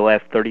country the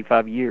last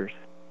 35 years.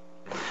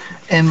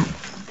 And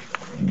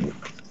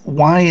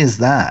why is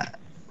that?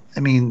 I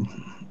mean,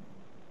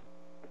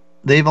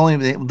 they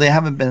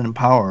haven't been in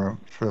power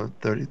for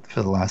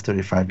the last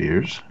 35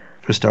 years,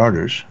 for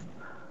starters.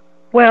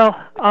 Well,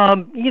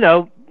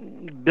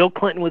 Bill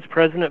Clinton was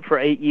president for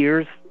 8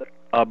 years.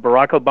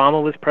 Barack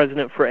Obama was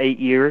president for 8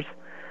 years.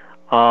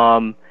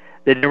 The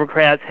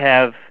Democrats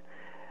have,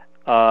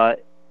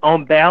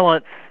 on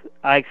balance,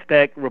 I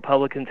expect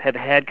Republicans have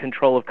had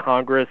control of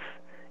Congress,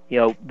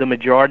 the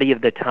majority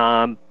of the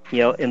time,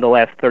 in the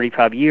last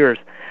 35 years.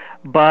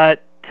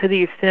 But to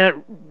the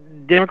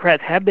extent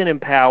Democrats have been in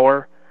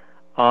power,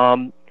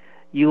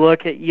 you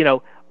look at,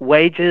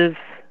 wages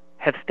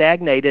have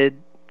stagnated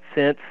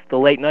since the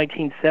late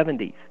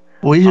 1970s.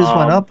 Wages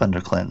went up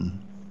under Clinton.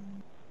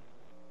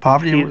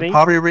 Poverty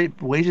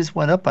rate, wages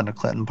went up under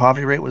Clinton.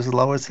 Poverty rate was the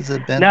lowest it's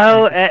been.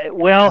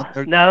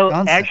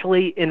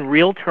 Actually, in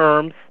real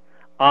terms,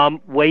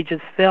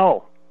 wages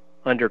fell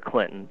under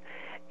Clinton.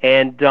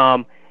 And,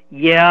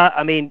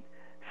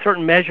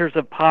 certain measures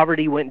of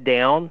poverty went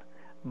down,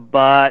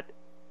 but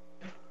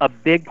a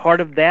big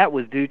part of that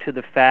was due to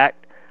the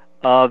fact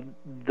of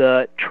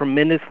the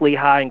tremendously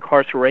high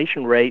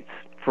incarceration rates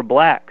for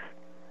blacks.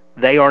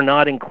 They are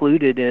not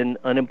included in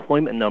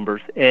unemployment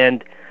numbers.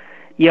 And,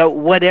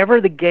 whatever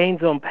the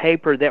gains on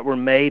paper that were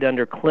made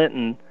under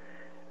Clinton,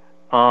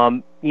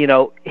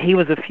 he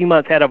was a few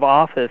months out of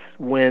office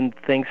when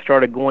things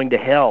started going to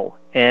hell.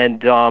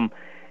 And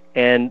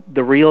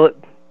the real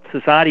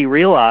society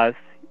realized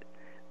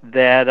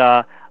that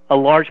a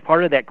large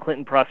part of that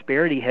Clinton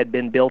prosperity had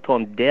been built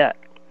on debt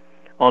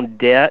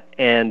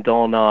and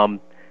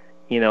on,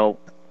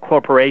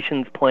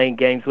 corporations playing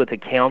games with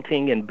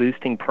accounting and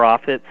boosting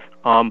profits.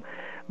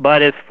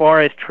 But as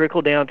far as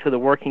trickle down to the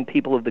working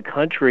people of the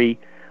country,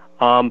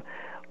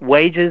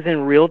 wages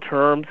in real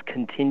terms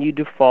continued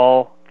to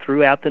fall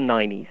throughout the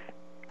 90s.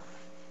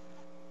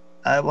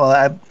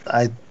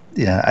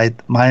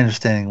 My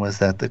understanding was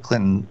that the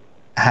Clinton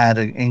had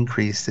an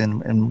increase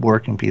in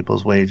working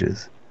people's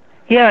wages.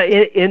 Yeah,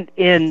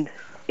 in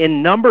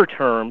number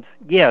terms,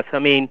 yes. I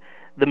mean,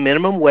 the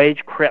minimum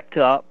wage crept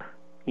up,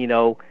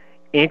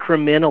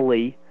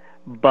 incrementally,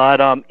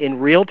 but in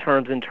real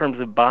terms, in terms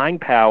of buying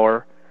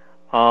power,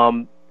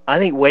 I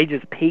think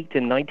wages peaked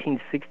in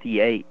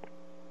 1968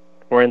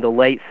 or in the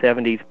late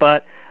 70s.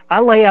 But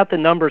I lay out the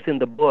numbers in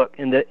the book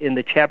in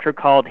the chapter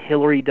called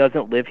 "Hillary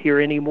Doesn't Live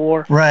Here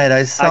Anymore." Right,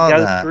 I saw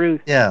that.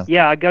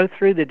 I go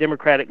through the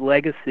Democratic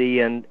legacy,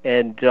 and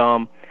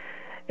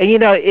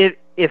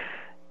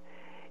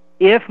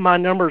if my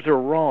numbers are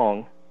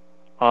wrong,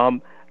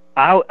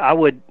 I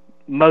would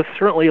most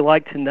certainly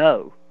like to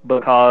know,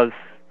 because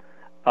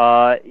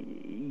we're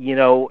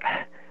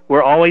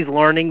always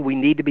learning. We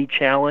need to be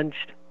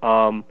challenged,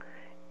 so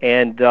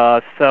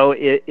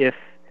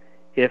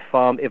if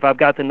I've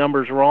got the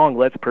numbers wrong,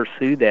 let's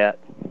pursue that.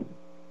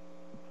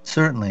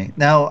 Certainly.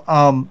 Now,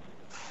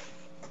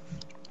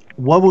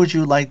 what would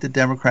you like the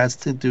Democrats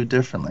to do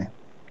differently?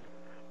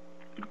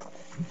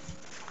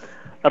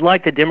 I'd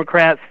like the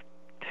Democrats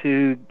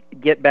to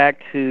get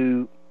back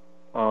to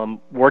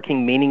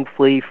working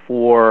meaningfully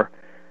for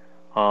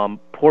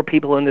poor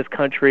people in this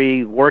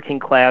country, working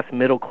class,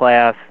 middle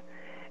class,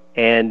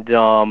 and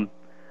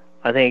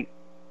I think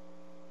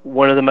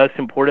one of the most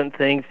important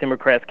things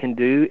Democrats can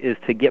do is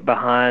to get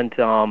behind,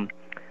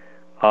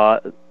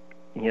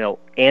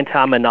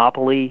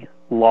 anti-monopoly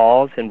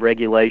laws and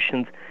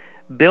regulations.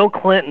 Bill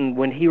Clinton,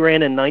 when he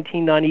ran in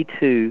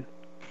 1992,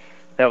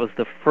 that was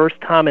the first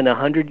time in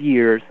 100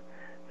 years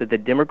that the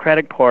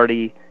Democratic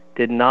Party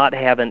did not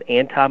have an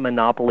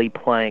anti-monopoly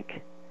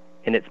plank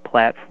in its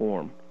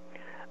platform.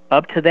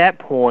 Up to that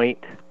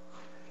point,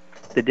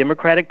 the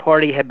Democratic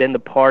Party had been the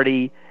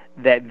party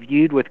that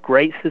viewed with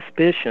great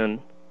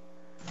suspicion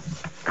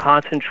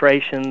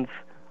concentrations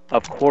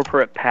of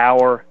corporate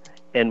power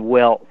and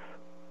wealth.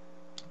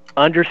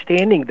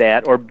 Understanding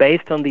that, or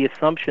based on the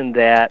assumption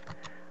that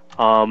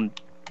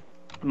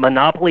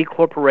monopoly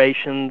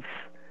corporations,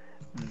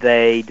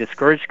 they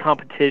discouraged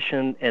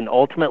competition, and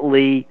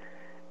ultimately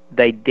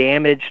they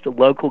damaged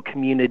local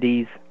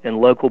communities and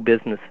local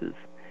businesses.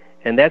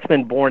 And that's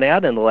been borne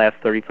out in the last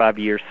 35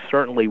 years,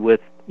 certainly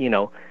with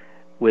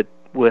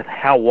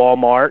how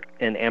Walmart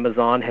and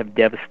Amazon have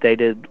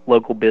devastated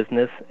local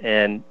business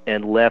and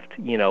left,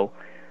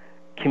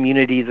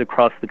 communities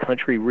across the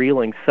country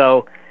reeling.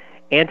 So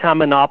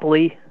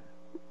anti-monopoly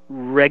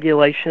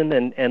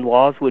regulation and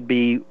laws would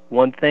be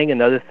one thing.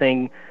 Another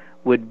thing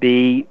would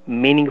be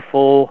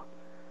meaningful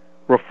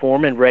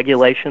reform and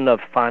regulation of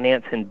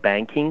finance and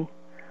banking.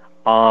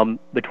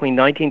 Between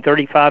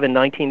 1935 and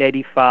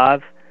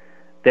 1985,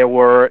 there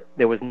was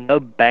no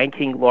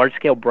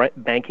large-scale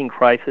banking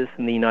crisis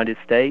in the United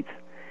States,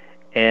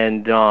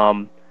 and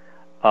there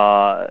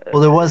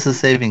was a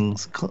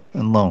savings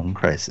and loan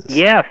crisis.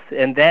 Yes,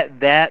 and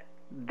that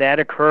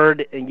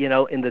occurred,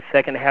 in the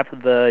second half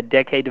of the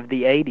decade of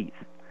the 80s.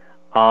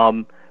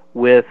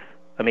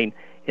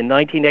 In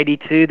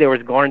 1982, there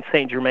was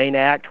Garn-St. Germain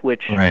Act,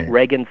 which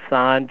Reagan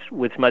signed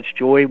with much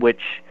joy,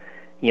 which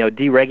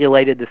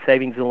deregulated the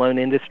savings and loan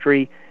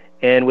industry,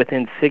 and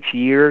within 6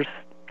 years,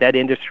 that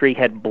industry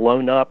had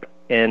blown up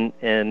and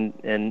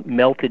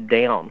melted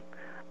down.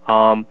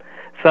 I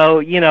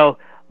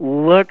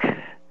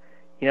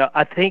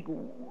think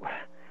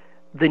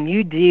the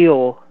New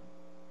Deal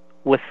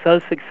was so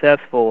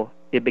successful,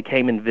 it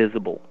became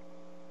invisible.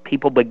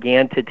 People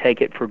began to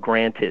take it for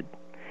granted.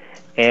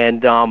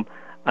 And I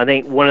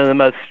think one of the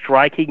most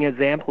striking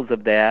examples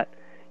of that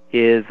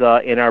is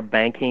in our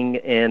banking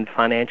and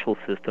financial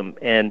system,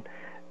 and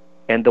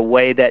the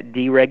way that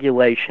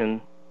deregulation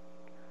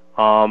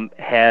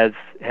has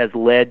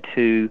led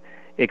to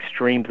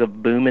extremes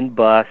of boom and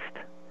bust,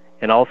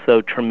 and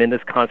also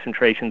tremendous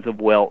concentrations of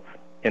wealth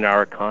in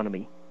our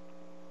economy.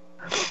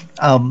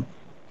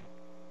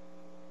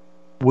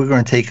 We're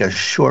going to take a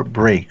short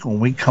break. When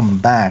we come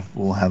back,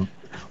 we'll have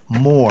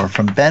more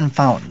from Ben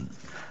Fountain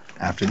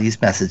after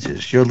these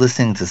messages. You're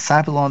listening to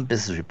Cyberlaw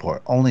Business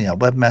Report, only on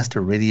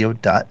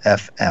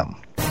webmasterradio.fm.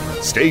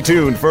 Stay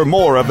tuned for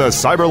more of the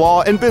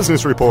Cyberlaw and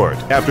Business Report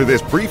after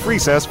this brief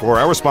recess for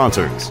our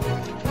sponsors.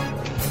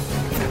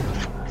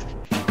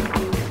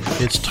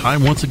 It's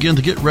time once again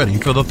to get ready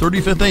for the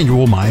 35th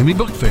Annual Miami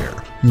Book Fair,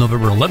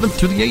 November 11th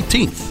through the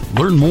 18th.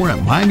 Learn more at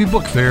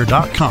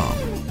miamibookfair.com.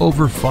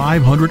 Over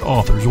 500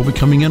 authors will be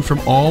coming in from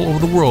all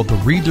over the world to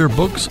read their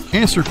books,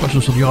 answer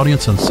questions from the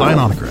audience, and sign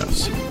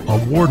autographs.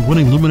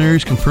 Award-winning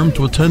luminaries confirmed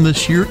to attend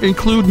this year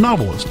include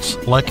novelists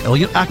like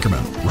Elliot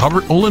Ackerman,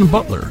 Robert Olin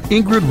Butler,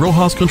 Ingrid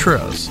Rojas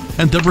Contreras,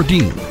 and Deborah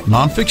Dean.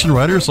 Non-fiction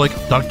writers like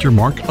Dr.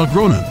 Mark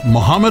Agronin,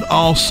 Mohammed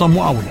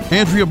Al-Samwawi,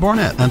 Andrea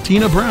Barnett, and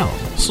Tina Brown.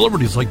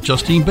 Celebrities like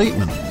Justine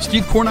Bateman,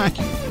 Steve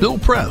Kornacki, Bill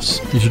Press.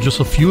 These are just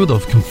a few of the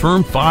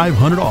confirmed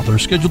 500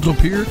 authors scheduled to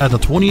appear at the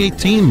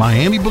 2018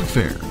 Miami Book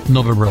Fair,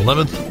 November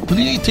 11th to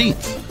the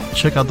 18th.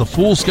 Check out the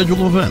full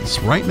schedule of events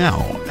right now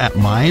at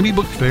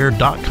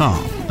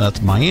miamibookfair.com. That's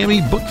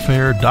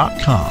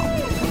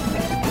miamibookfair.com.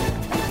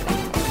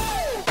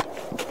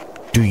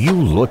 Do you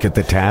look at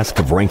the task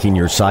of ranking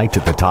your site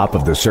at the top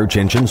of the search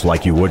engines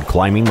like you would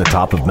climbing the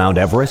top of Mount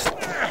Everest?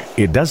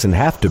 It doesn't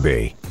have to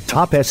be.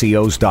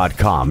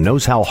 TopSEOs.com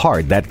knows how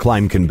hard that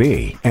climb can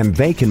be, and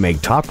they can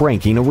make top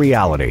ranking a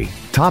reality.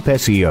 Top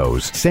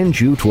SEOs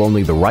sends you to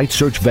only the right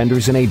search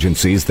vendors and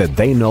agencies that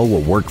they know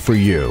will work for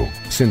you.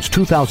 Since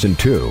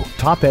 2002,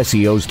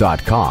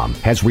 TopSEOs.com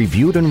has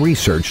reviewed and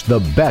researched the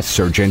best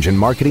search engine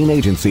marketing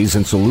agencies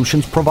and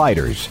solutions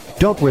providers.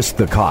 Don't risk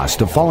the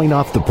cost of falling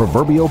off the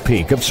proverbial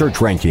peak of search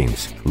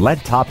rankings.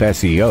 Let Top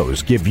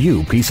SEOs give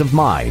you peace of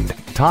mind.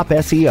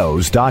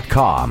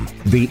 TopSEOs.com,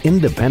 the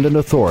independent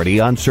authority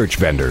on search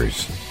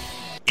vendors.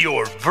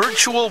 Your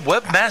virtual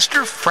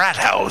webmaster frat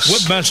house.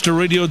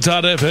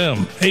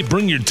 Webmasterradio.fm. Hey,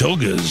 bring your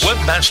togas.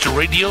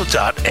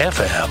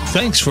 Webmasterradio.fm.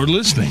 Thanks for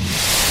listening.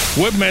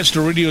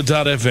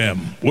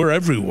 Webmasterradio.fm. We're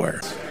everywhere.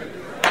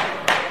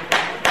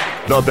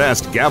 The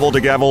best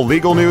gavel-to-gavel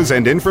legal news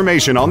and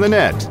information on the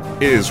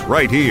net is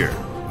right here.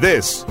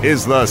 This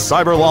is the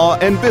Cyberlaw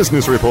and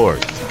Business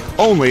Report,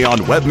 only on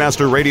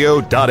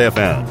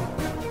webmasterradio.fm.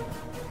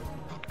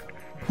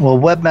 Well,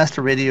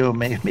 Webmaster Radio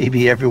may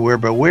be everywhere,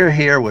 but we're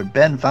here with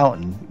Ben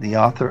Fountain, the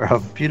author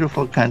of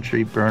Beautiful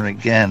Country, Burn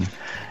Again.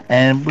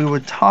 And we were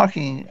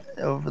talking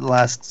over the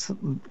last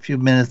few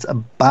minutes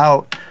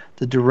about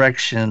the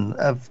direction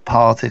of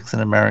politics in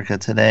America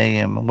today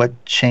and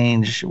what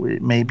change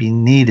may be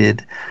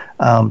needed,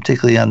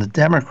 particularly on the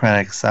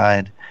Democratic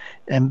side.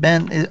 And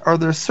Ben, are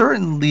there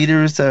certain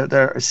leaders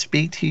that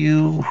speak to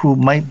you who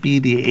might be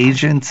the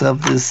agents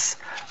of this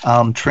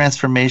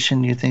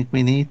transformation you think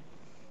we need?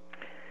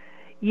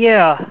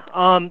 Yeah,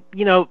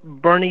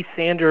 Bernie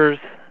Sanders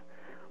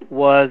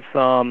was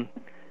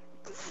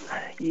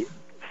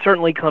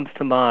certainly comes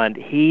to mind.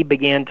 He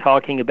began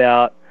talking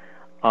about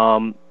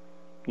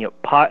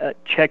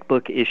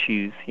checkbook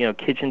issues,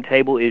 kitchen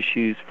table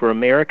issues for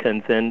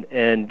Americans,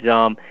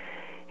 and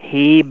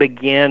he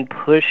began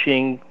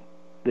pushing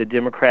the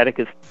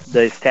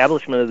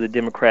establishment of the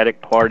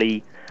Democratic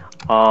Party,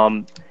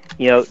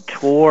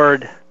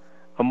 toward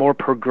a more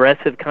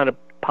progressive kind of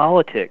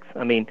politics.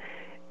 I mean,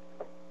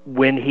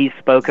 when he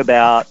spoke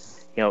about,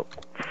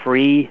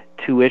 free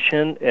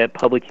tuition at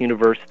public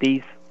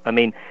universities, I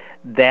mean,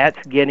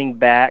 that's getting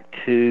back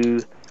to,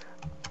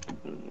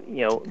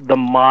 the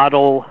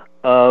model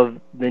of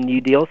the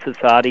New Deal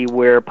society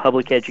where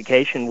public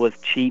education was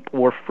cheap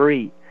or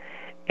free.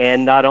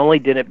 And not only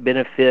did it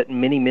benefit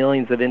many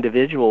millions of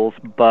individuals,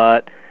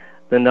 but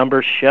the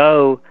numbers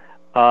show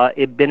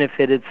it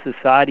benefited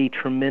society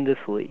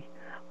tremendously.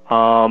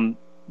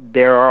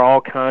 There's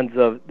all kinds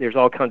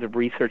of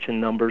research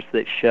and numbers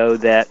that show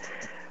that,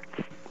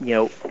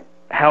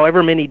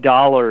 however many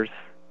dollars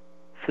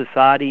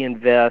society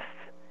invests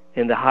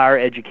in the higher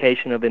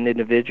education of an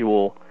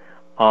individual,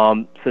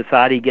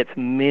 society gets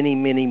many,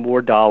 many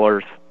more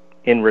dollars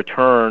in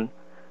return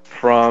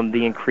from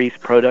the increased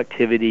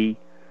productivity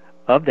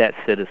of that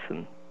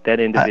citizen, that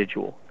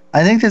individual.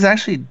 I think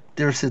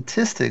there are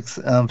statistics,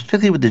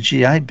 particularly with the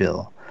GI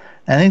Bill.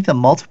 I think the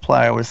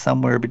multiplier was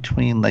somewhere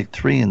between like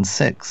 3 and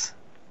 6.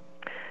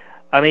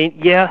 I mean,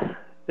 yeah,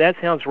 that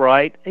sounds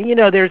right. And,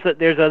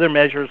 there's other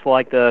measures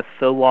like the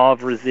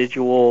Solov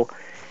residual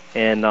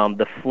and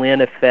the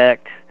Flynn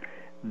effect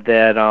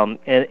that,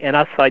 and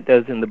I cite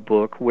those in the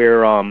book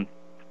where,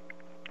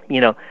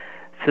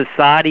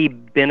 society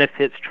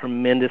benefits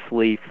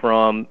tremendously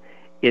from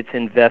its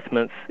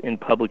investments in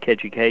public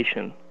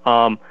education.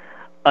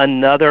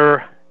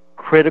 Another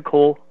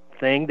critical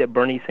thing that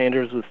Bernie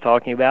Sanders was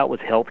talking about was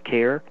health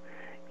care,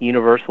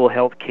 universal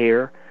health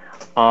care.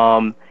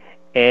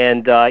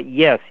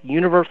 Yes,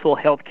 universal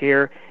health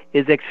care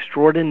is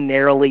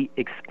extraordinarily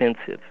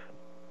expensive.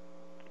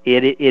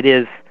 It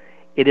is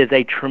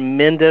a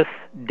tremendous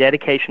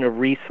dedication of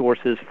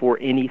resources for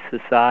any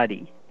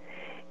society.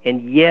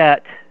 And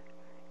yet,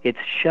 it's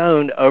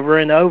shown over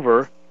and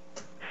over,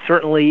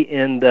 certainly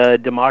in the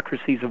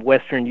democracies of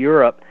Western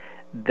Europe,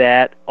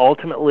 that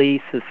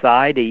ultimately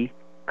society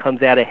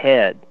comes out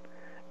ahead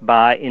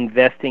by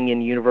investing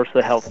in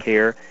universal health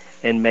care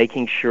and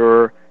making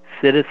sure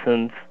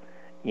citizens,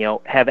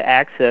 have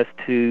access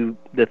to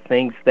the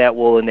things that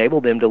will enable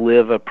them to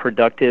live a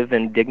productive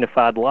and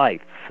dignified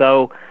life.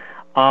 So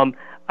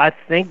I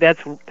think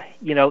that's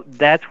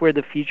where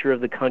the future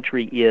of the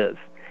country is.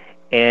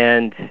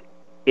 And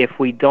if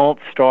we don't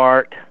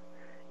start,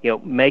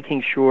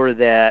 making sure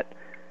that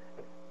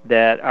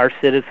our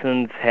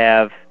citizens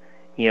have,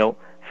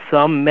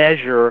 some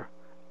measure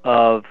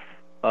of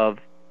a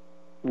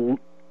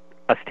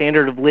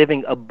standard of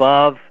living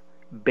above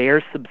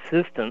bare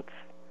subsistence,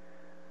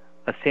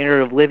 a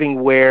standard of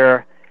living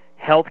where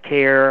health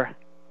care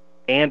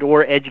and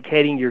or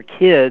educating your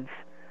kids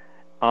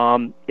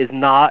does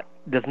not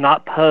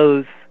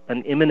pose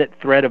an imminent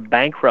threat of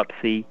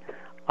bankruptcy.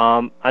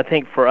 I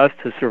think for us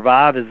to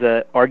survive as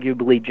a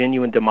arguably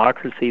genuine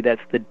democracy,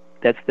 that's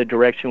the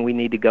direction we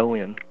need to go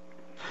in.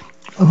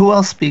 Who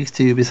else speaks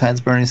to you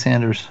besides Bernie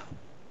Sanders?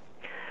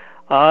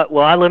 Well,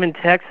 I live in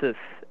Texas,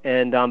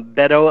 and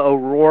Beto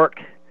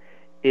O'Rourke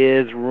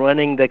is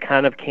running the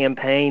kind of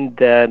campaign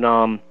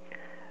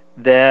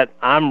that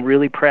I'm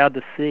really proud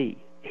to see.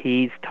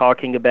 He's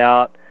talking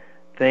about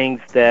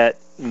things that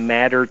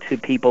matter to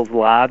people's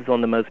lives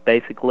on the most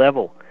basic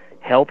level: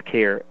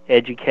 healthcare,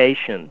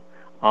 education,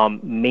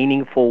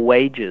 meaningful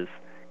wages,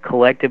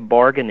 collective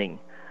bargaining.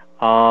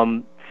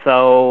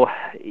 So,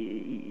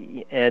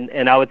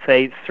 and I would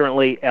say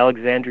certainly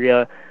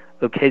Alexandria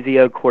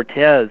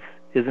Ocasio-Cortez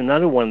is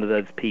another one of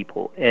those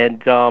people.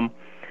 And,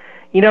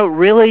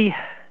 really,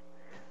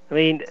 I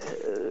mean,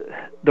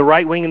 the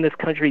right wing in this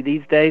country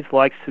these days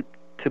likes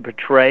to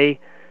portray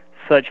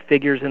such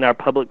figures in our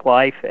public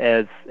life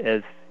as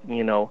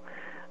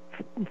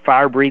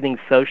fire-breathing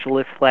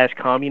socialists /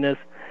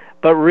 communists,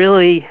 but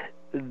really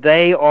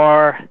they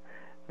are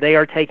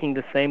taking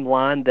the same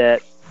line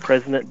that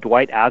President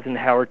Dwight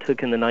Eisenhower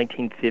took in the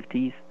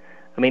 1950s.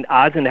 I mean,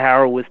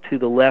 Eisenhower was to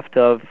the left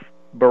of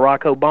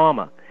Barack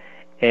Obama,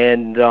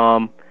 and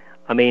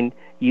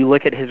you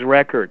look at his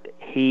record.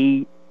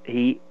 He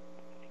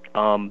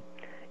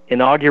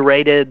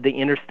inaugurated the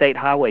interstate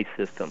highway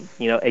system.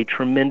 A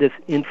tremendous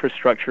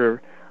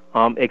infrastructure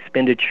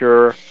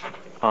expenditure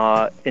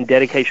and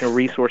dedication of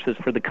resources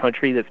for the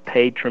country that's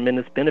paid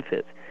tremendous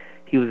benefits.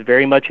 He was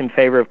very much in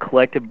favor of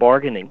collective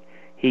bargaining.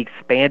 He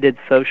expanded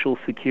Social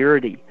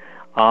Security.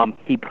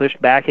 He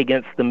pushed back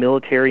against the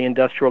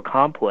military-industrial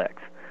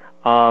complex.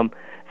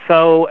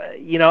 So,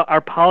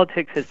 our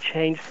politics has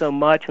changed so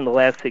much in the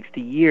last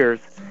 60 years,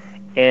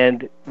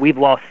 and we've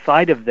lost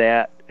sight of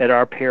that at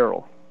our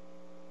peril.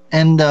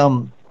 And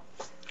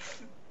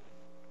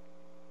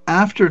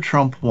after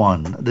Trump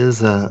won,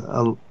 there's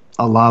a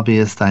a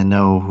lobbyist I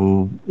know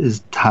who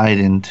is tied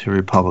into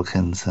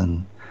Republicans,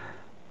 and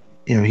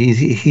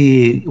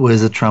he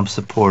was a Trump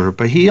supporter,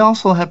 but he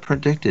also had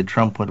predicted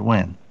Trump would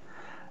win.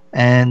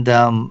 And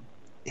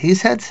he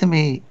said to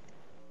me,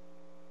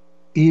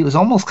 he was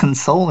almost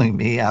consoling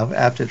me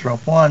after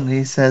Trump won.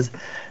 He said,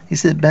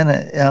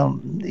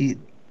 Bennett,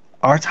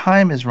 our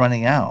time is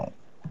running out.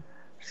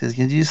 He says,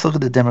 you just look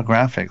at the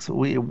demographics.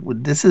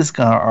 This is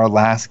our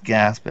last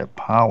gasp at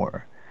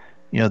power.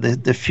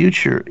 The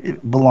future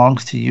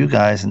belongs to you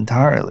guys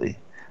entirely,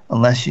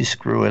 unless you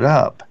screw it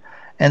up.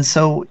 And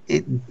so,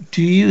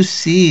 do you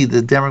see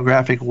the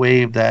demographic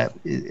wave that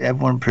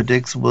everyone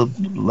predicts will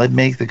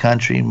make the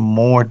country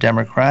more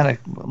democratic,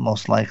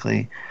 most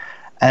likely,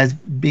 as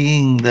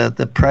being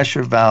the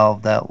pressure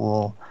valve that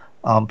will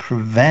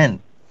prevent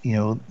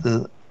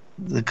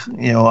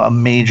a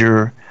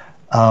major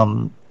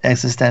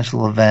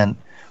existential event,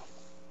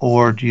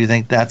 or do you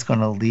think that's going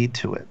to lead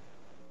to it?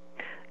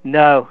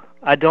 No,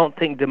 I don't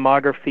think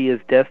demography is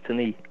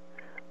destiny,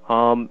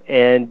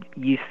 and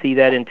you see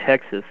that in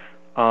Texas.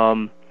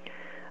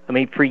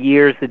 For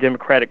years the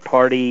Democratic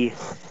Party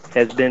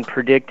has been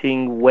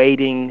predicting,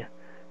 waiting,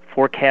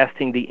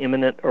 forecasting the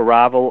imminent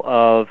arrival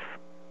of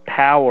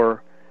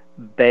power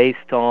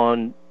based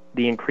on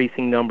the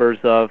increasing numbers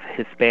of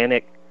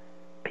Hispanic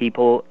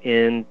people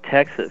in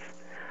Texas.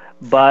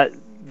 But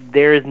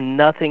there is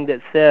nothing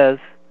that says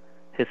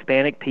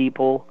Hispanic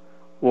people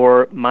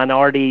or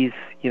minorities,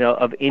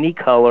 of any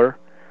color,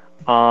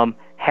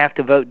 have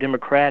to vote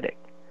Democratic.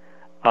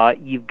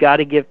 You've got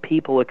to give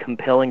people a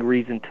compelling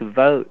reason to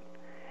vote.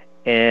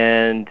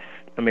 And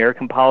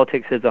American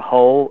politics as a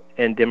whole,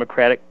 and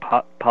Democratic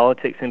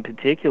politics in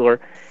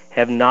particular,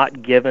 have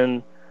not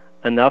given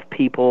enough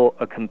people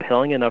a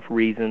compelling enough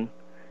reason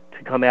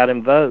to come out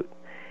and vote.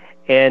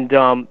 And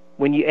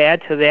when you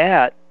add to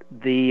that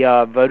the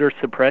voter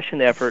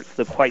suppression efforts,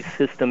 the quite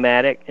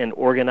systematic and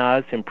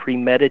organized and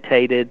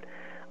premeditated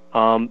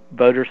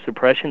voter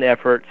suppression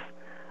efforts,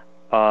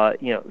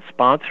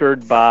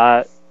 sponsored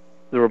by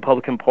the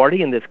Republican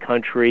Party in this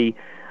country,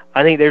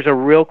 I think there's a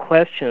real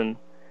question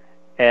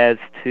as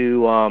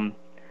to,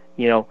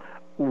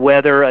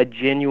 whether a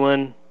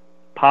genuine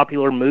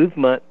popular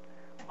movement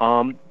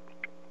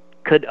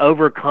could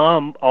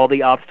overcome all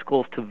the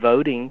obstacles to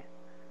voting,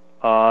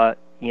 in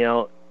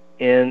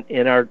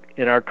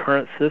our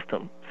current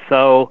system.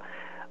 So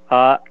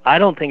I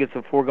don't think it's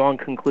a foregone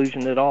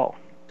conclusion at all.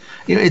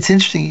 It's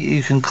interesting.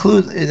 You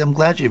conclude. I'm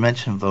glad you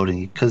mentioned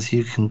voting, because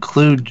you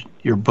conclude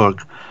your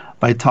book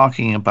by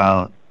talking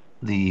about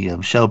the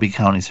Shelby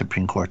County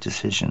Supreme Court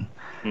decision,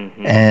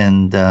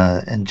 and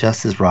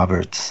Justice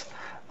Roberts'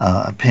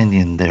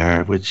 opinion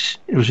there, which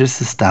it was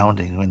just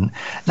astounding. When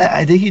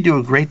I think you do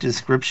a great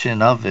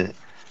description of it,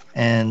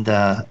 and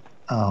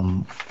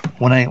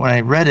when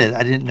I read it,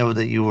 I didn't know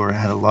that you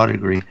had a law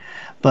degree,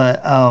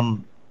 but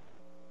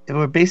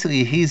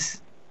basically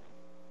he's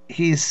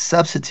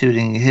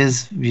substituting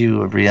his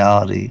view of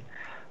reality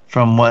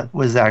from what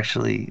was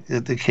actually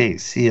the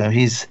case.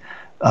 He's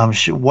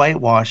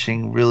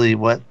whitewashing really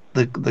what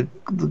the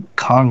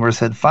Congress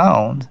had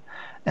found,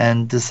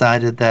 and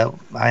decided that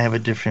I have a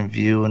different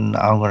view and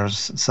I'm going to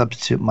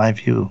substitute my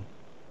view.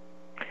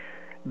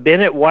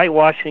 Bennett,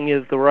 whitewashing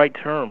is the right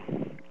term.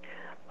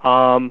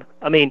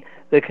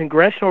 The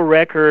congressional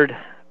record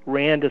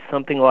ran to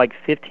something like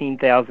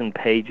 15,000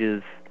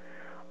 pages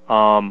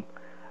of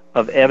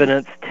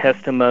evidence,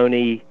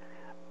 testimony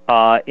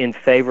in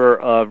favor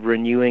of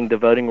renewing the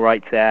Voting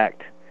Rights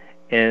Act,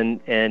 and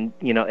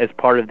as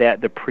part of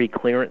that, the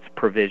pre-clearance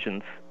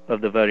provisions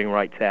of the Voting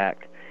Rights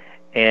Act.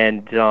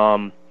 And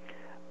not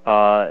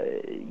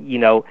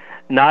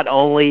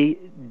only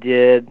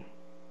did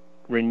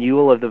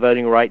renewal of the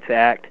Voting Rights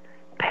Act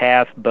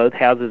pass both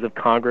houses of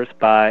Congress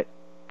by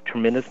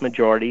tremendous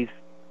majorities,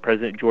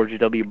 President George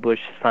W. Bush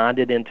signed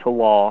it into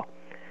law.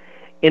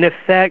 In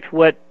effect,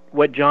 what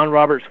John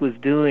Roberts was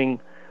doing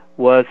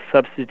was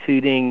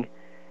substituting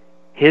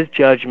his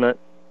judgment,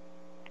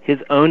 his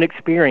own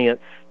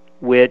experience,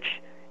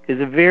 which is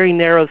a very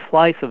narrow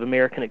slice of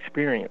American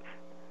experience,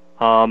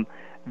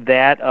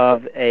 that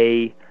of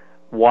a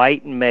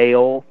white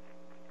male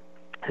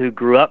who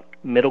grew up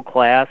middle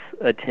class,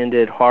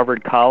 attended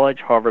Harvard College,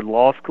 Harvard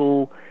Law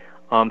School,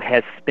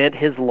 has spent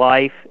his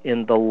life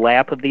in the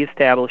lap of the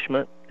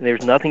establishment. And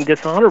there's nothing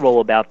dishonorable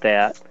about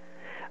that.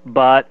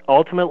 But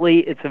ultimately,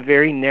 it's a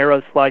very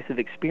narrow slice of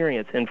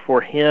experience. And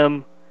for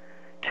him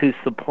to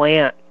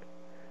supplant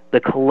the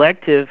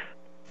collective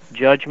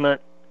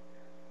judgment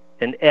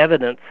and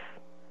evidence,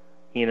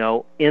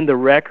 in the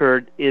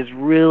record is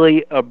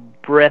really a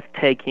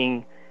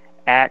breathtaking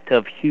act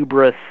of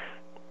hubris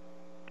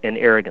and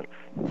arrogance.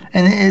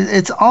 And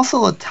it's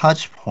also a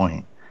touch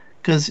point,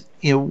 because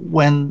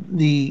when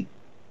the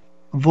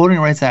Voting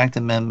Rights Act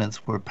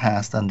amendments were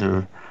passed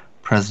under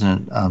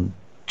President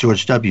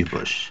George W.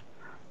 Bush,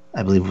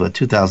 I believe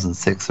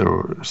 2006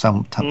 or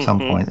some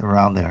point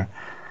around there.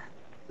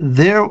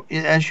 There,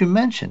 as you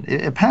mentioned,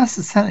 it passed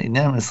the Senate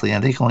unanimously.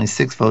 I think only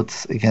 6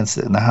 votes against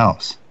it in the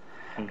House.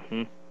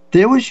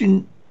 There was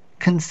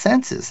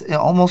consensus,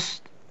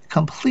 almost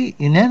complete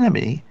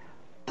unanimity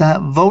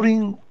that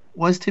voting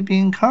was to be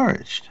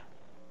encouraged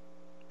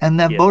and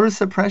that voter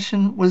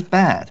suppression was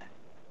bad.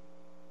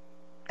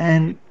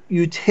 And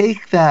you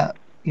take that,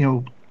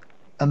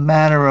 a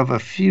matter of a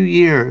few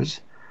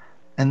years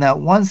and that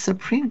one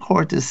Supreme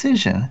Court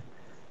decision,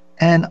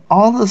 and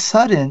all of a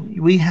sudden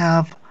we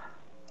have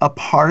a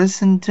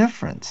partisan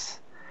difference.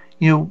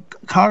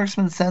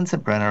 Congressman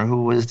Sensenbrenner,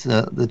 who was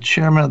the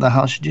chairman of the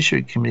House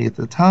Judiciary Committee at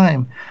the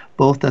time,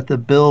 both that the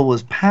bill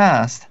was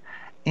passed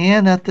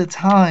and at the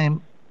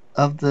time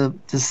of the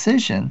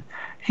decision,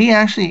 he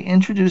actually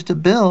introduced a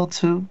bill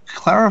to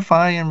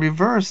clarify and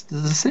reverse the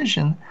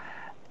decision.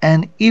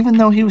 And even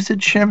though he was the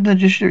chairman of the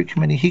Judiciary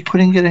Committee, he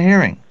couldn't get a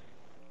hearing.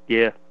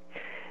 Yeah.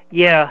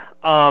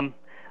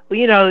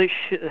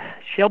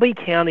 Shelby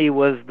County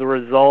was the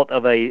result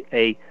of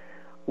a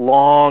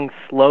long,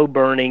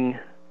 slow-burning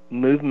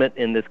movement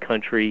in this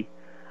country,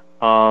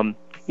 to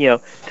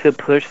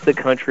push the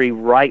country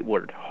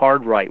rightward,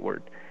 hard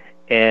rightward.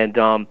 And,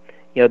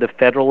 the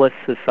Federalist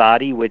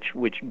Society, which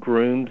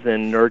grooms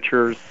and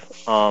nurtures,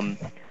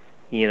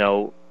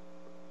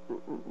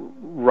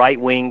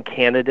 right-wing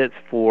candidates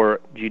for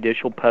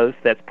judicial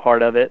posts, that's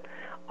part of it.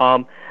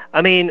 I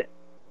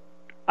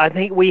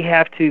think we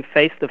have to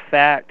face the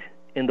fact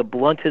in the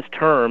bluntest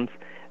terms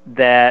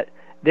that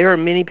there are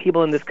many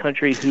people in this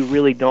country who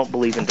really don't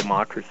believe in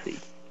democracy.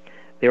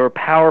 There are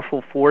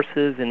powerful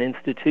forces and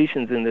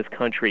institutions in this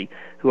country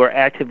who are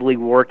actively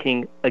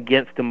working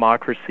against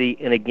democracy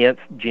and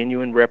against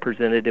genuine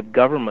representative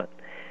government.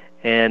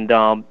 And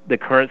the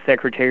current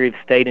Secretary of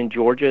State in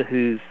Georgia,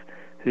 who's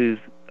the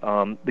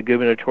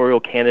gubernatorial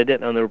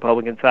candidate on the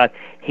Republican side,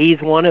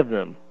 he's one of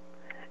them.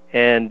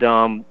 And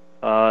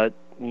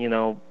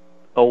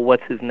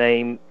what's his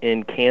name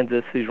in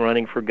Kansas, who's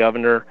running for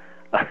governor?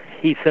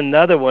 He's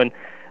another one.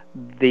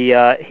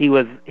 He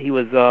was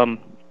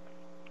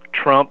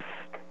Trump's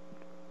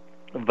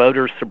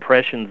voter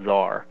suppression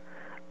czar.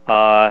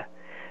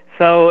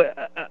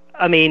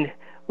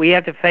 We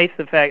have to face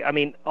the fact,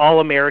 all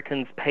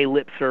Americans pay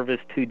lip service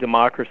to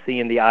democracy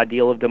and the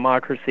ideal of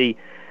democracy,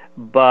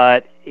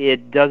 but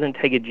it doesn't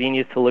take a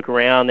genius to look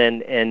around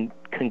and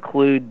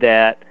conclude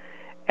that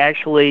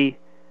actually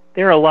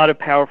there are a lot of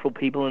powerful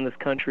people in this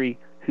country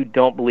who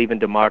don't believe in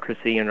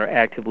democracy and are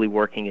actively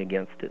working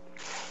against it.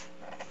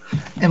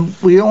 And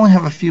we only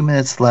have a few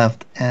minutes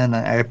left, and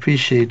I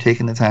appreciate you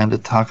taking the time to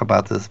talk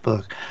about this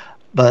book.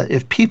 But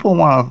if people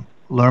want to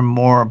learn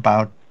more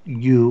about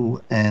you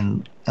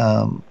and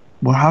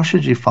how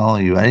should you follow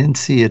you? I didn't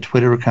see a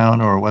Twitter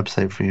account or a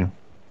website for you.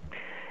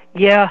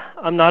 Yeah,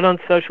 I'm not on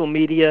social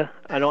media.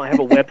 I don't have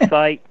a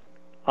website.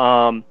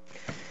 I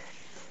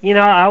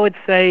would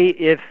say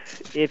if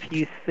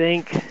you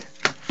think,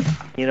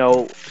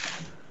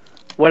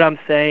 what I'm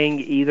saying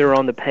either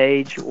on the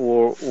page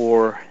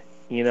or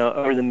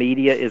the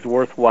media is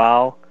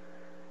worthwhile,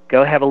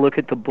 go have a look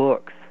at the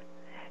books.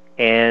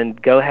 And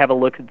go have a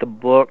look at the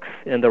books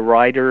and the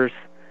writers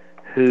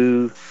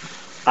who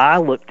I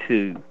look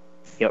to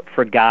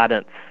for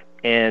guidance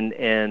and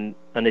an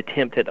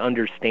attempt at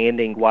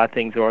understanding why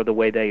things are the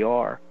way they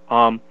are.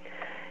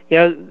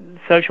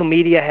 Social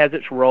media has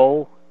its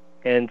role,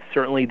 and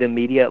certainly the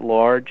media at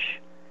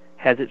large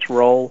has its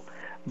role.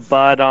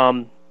 But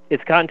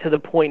it's gotten to the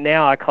point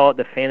now, I call it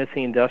the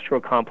fantasy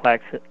industrial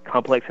complex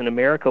in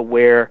America,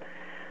 where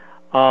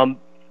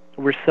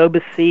we're so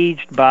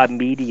besieged by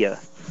media,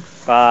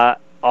 by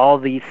all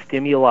these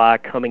stimuli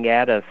coming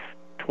at us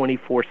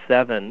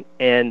 24/7,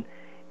 and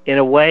in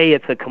a way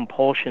it's a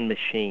compulsion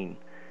machine.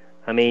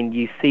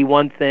 You see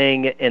one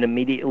thing and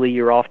immediately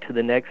you're off to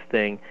the next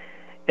thing,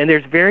 and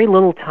there's very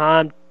little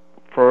time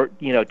for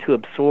to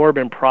absorb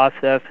and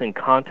process and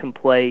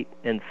contemplate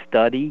and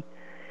study.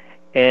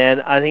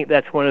 And I think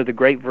that's one of the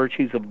great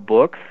virtues of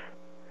books.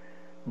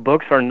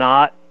 Books are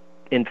not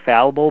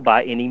infallible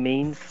by any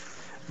means,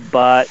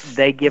 but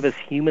they give us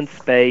human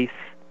space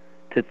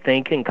to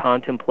think and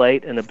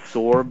contemplate and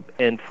absorb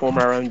and form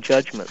our own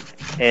judgments.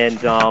 And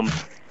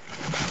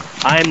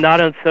I am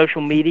not on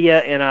social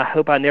media, and I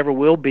hope I never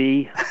will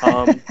be.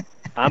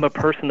 I'm a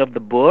person of the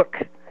book.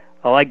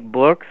 I like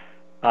books.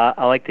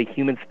 I like the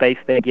human space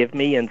they give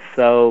me, and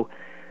so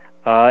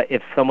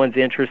if someone's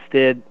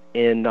interested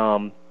in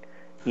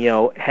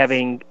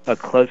having a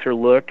closer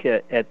look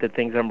at the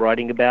things I'm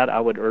writing about, I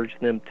would urge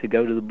them to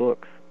go to the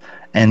books.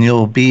 And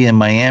you'll be in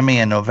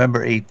Miami on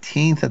November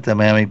 18th at the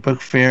Miami Book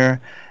Fair.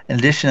 In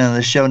addition, in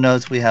the show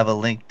notes, we have a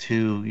link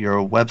to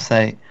your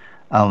website,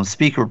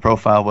 speaker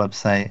profile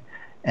website,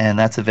 and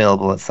that's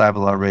available at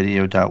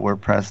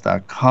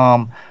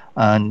cyberlawradio.wordpress.com.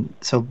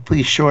 So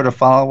please sure to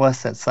follow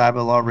us at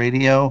Cyberlaw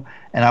Radio.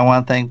 And I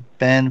want to thank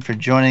Ben for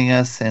joining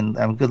us, and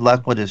good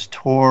luck with his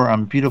tour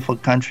on Beautiful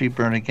Country,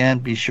 Burn Again.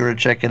 Be sure to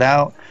check it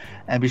out,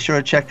 and be sure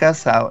to check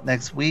us out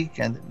next week.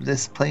 And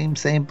this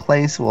same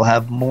place, we'll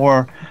have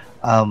more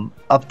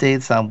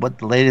updates on what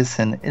the latest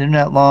in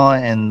internet law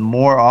and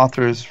more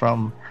authors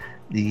from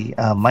the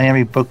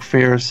Miami Book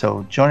Fair.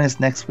 So join us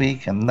next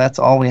week, and that's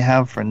all we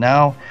have for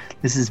now.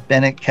 This is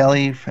Bennett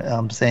Kelly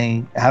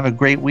saying have a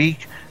great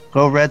week.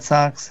 Go Red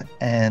Sox,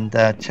 and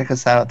check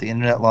us out at the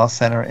Internet Law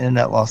Center,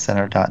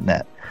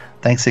 internetlawcenter.net.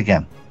 Thanks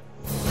again.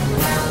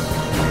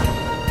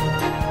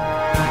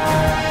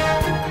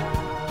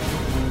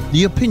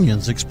 The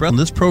opinions expressed in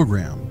this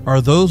program are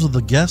those of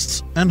the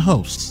guests and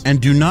hosts and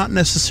do not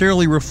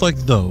necessarily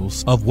reflect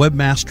those of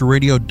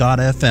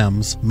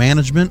webmasterradio.fm's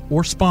management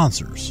or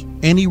sponsors.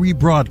 Any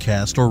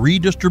rebroadcast or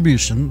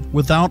redistribution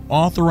without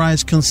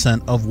authorized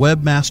consent of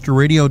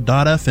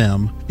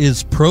webmasterradio.fm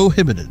is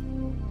prohibited.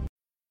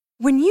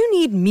 When you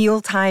need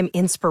mealtime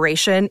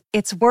inspiration,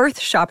 it's worth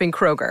shopping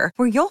Kroger,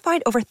 where you'll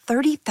find over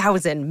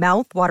 30,000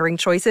 mouth-watering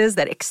choices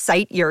that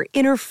excite your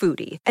inner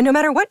foodie. And no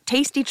matter what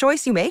tasty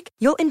choice you make,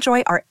 you'll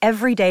enjoy our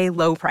everyday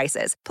low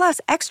prices, plus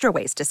extra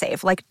ways to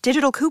save, like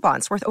digital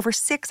coupons worth over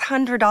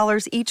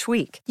 $600 each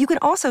week. You can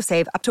also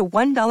save up to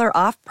 $1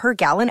 off per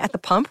gallon at the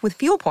pump with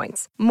fuel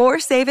points. More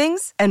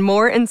savings and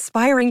more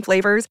inspiring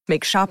flavors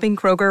make shopping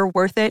Kroger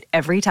worth it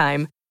every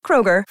time.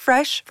 Kroger,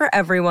 fresh for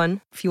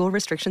everyone. Fuel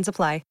restrictions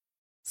apply.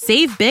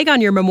 Save big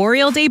on your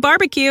Memorial Day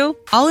barbecue,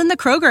 all in the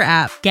Kroger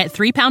app. Get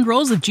 3-pound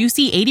rolls of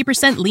juicy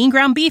 80% lean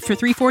ground beef for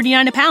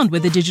 $3.49 a pound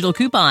with a digital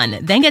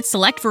coupon. Then get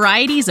select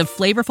varieties of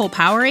flavorful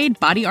Powerade,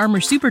 Body Armor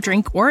Super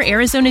Drink, or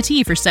Arizona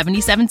tea for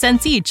 77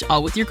 cents each,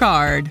 all with your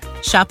card.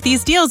 Shop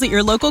these deals at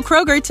your local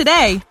Kroger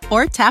today,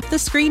 or tap the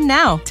screen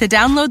now to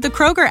download the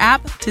Kroger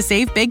app to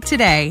save big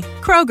today.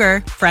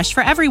 Kroger, fresh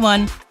for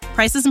everyone.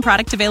 Prices and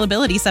product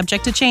availability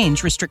subject to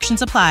change.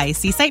 Restrictions apply.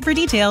 See site for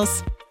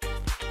details.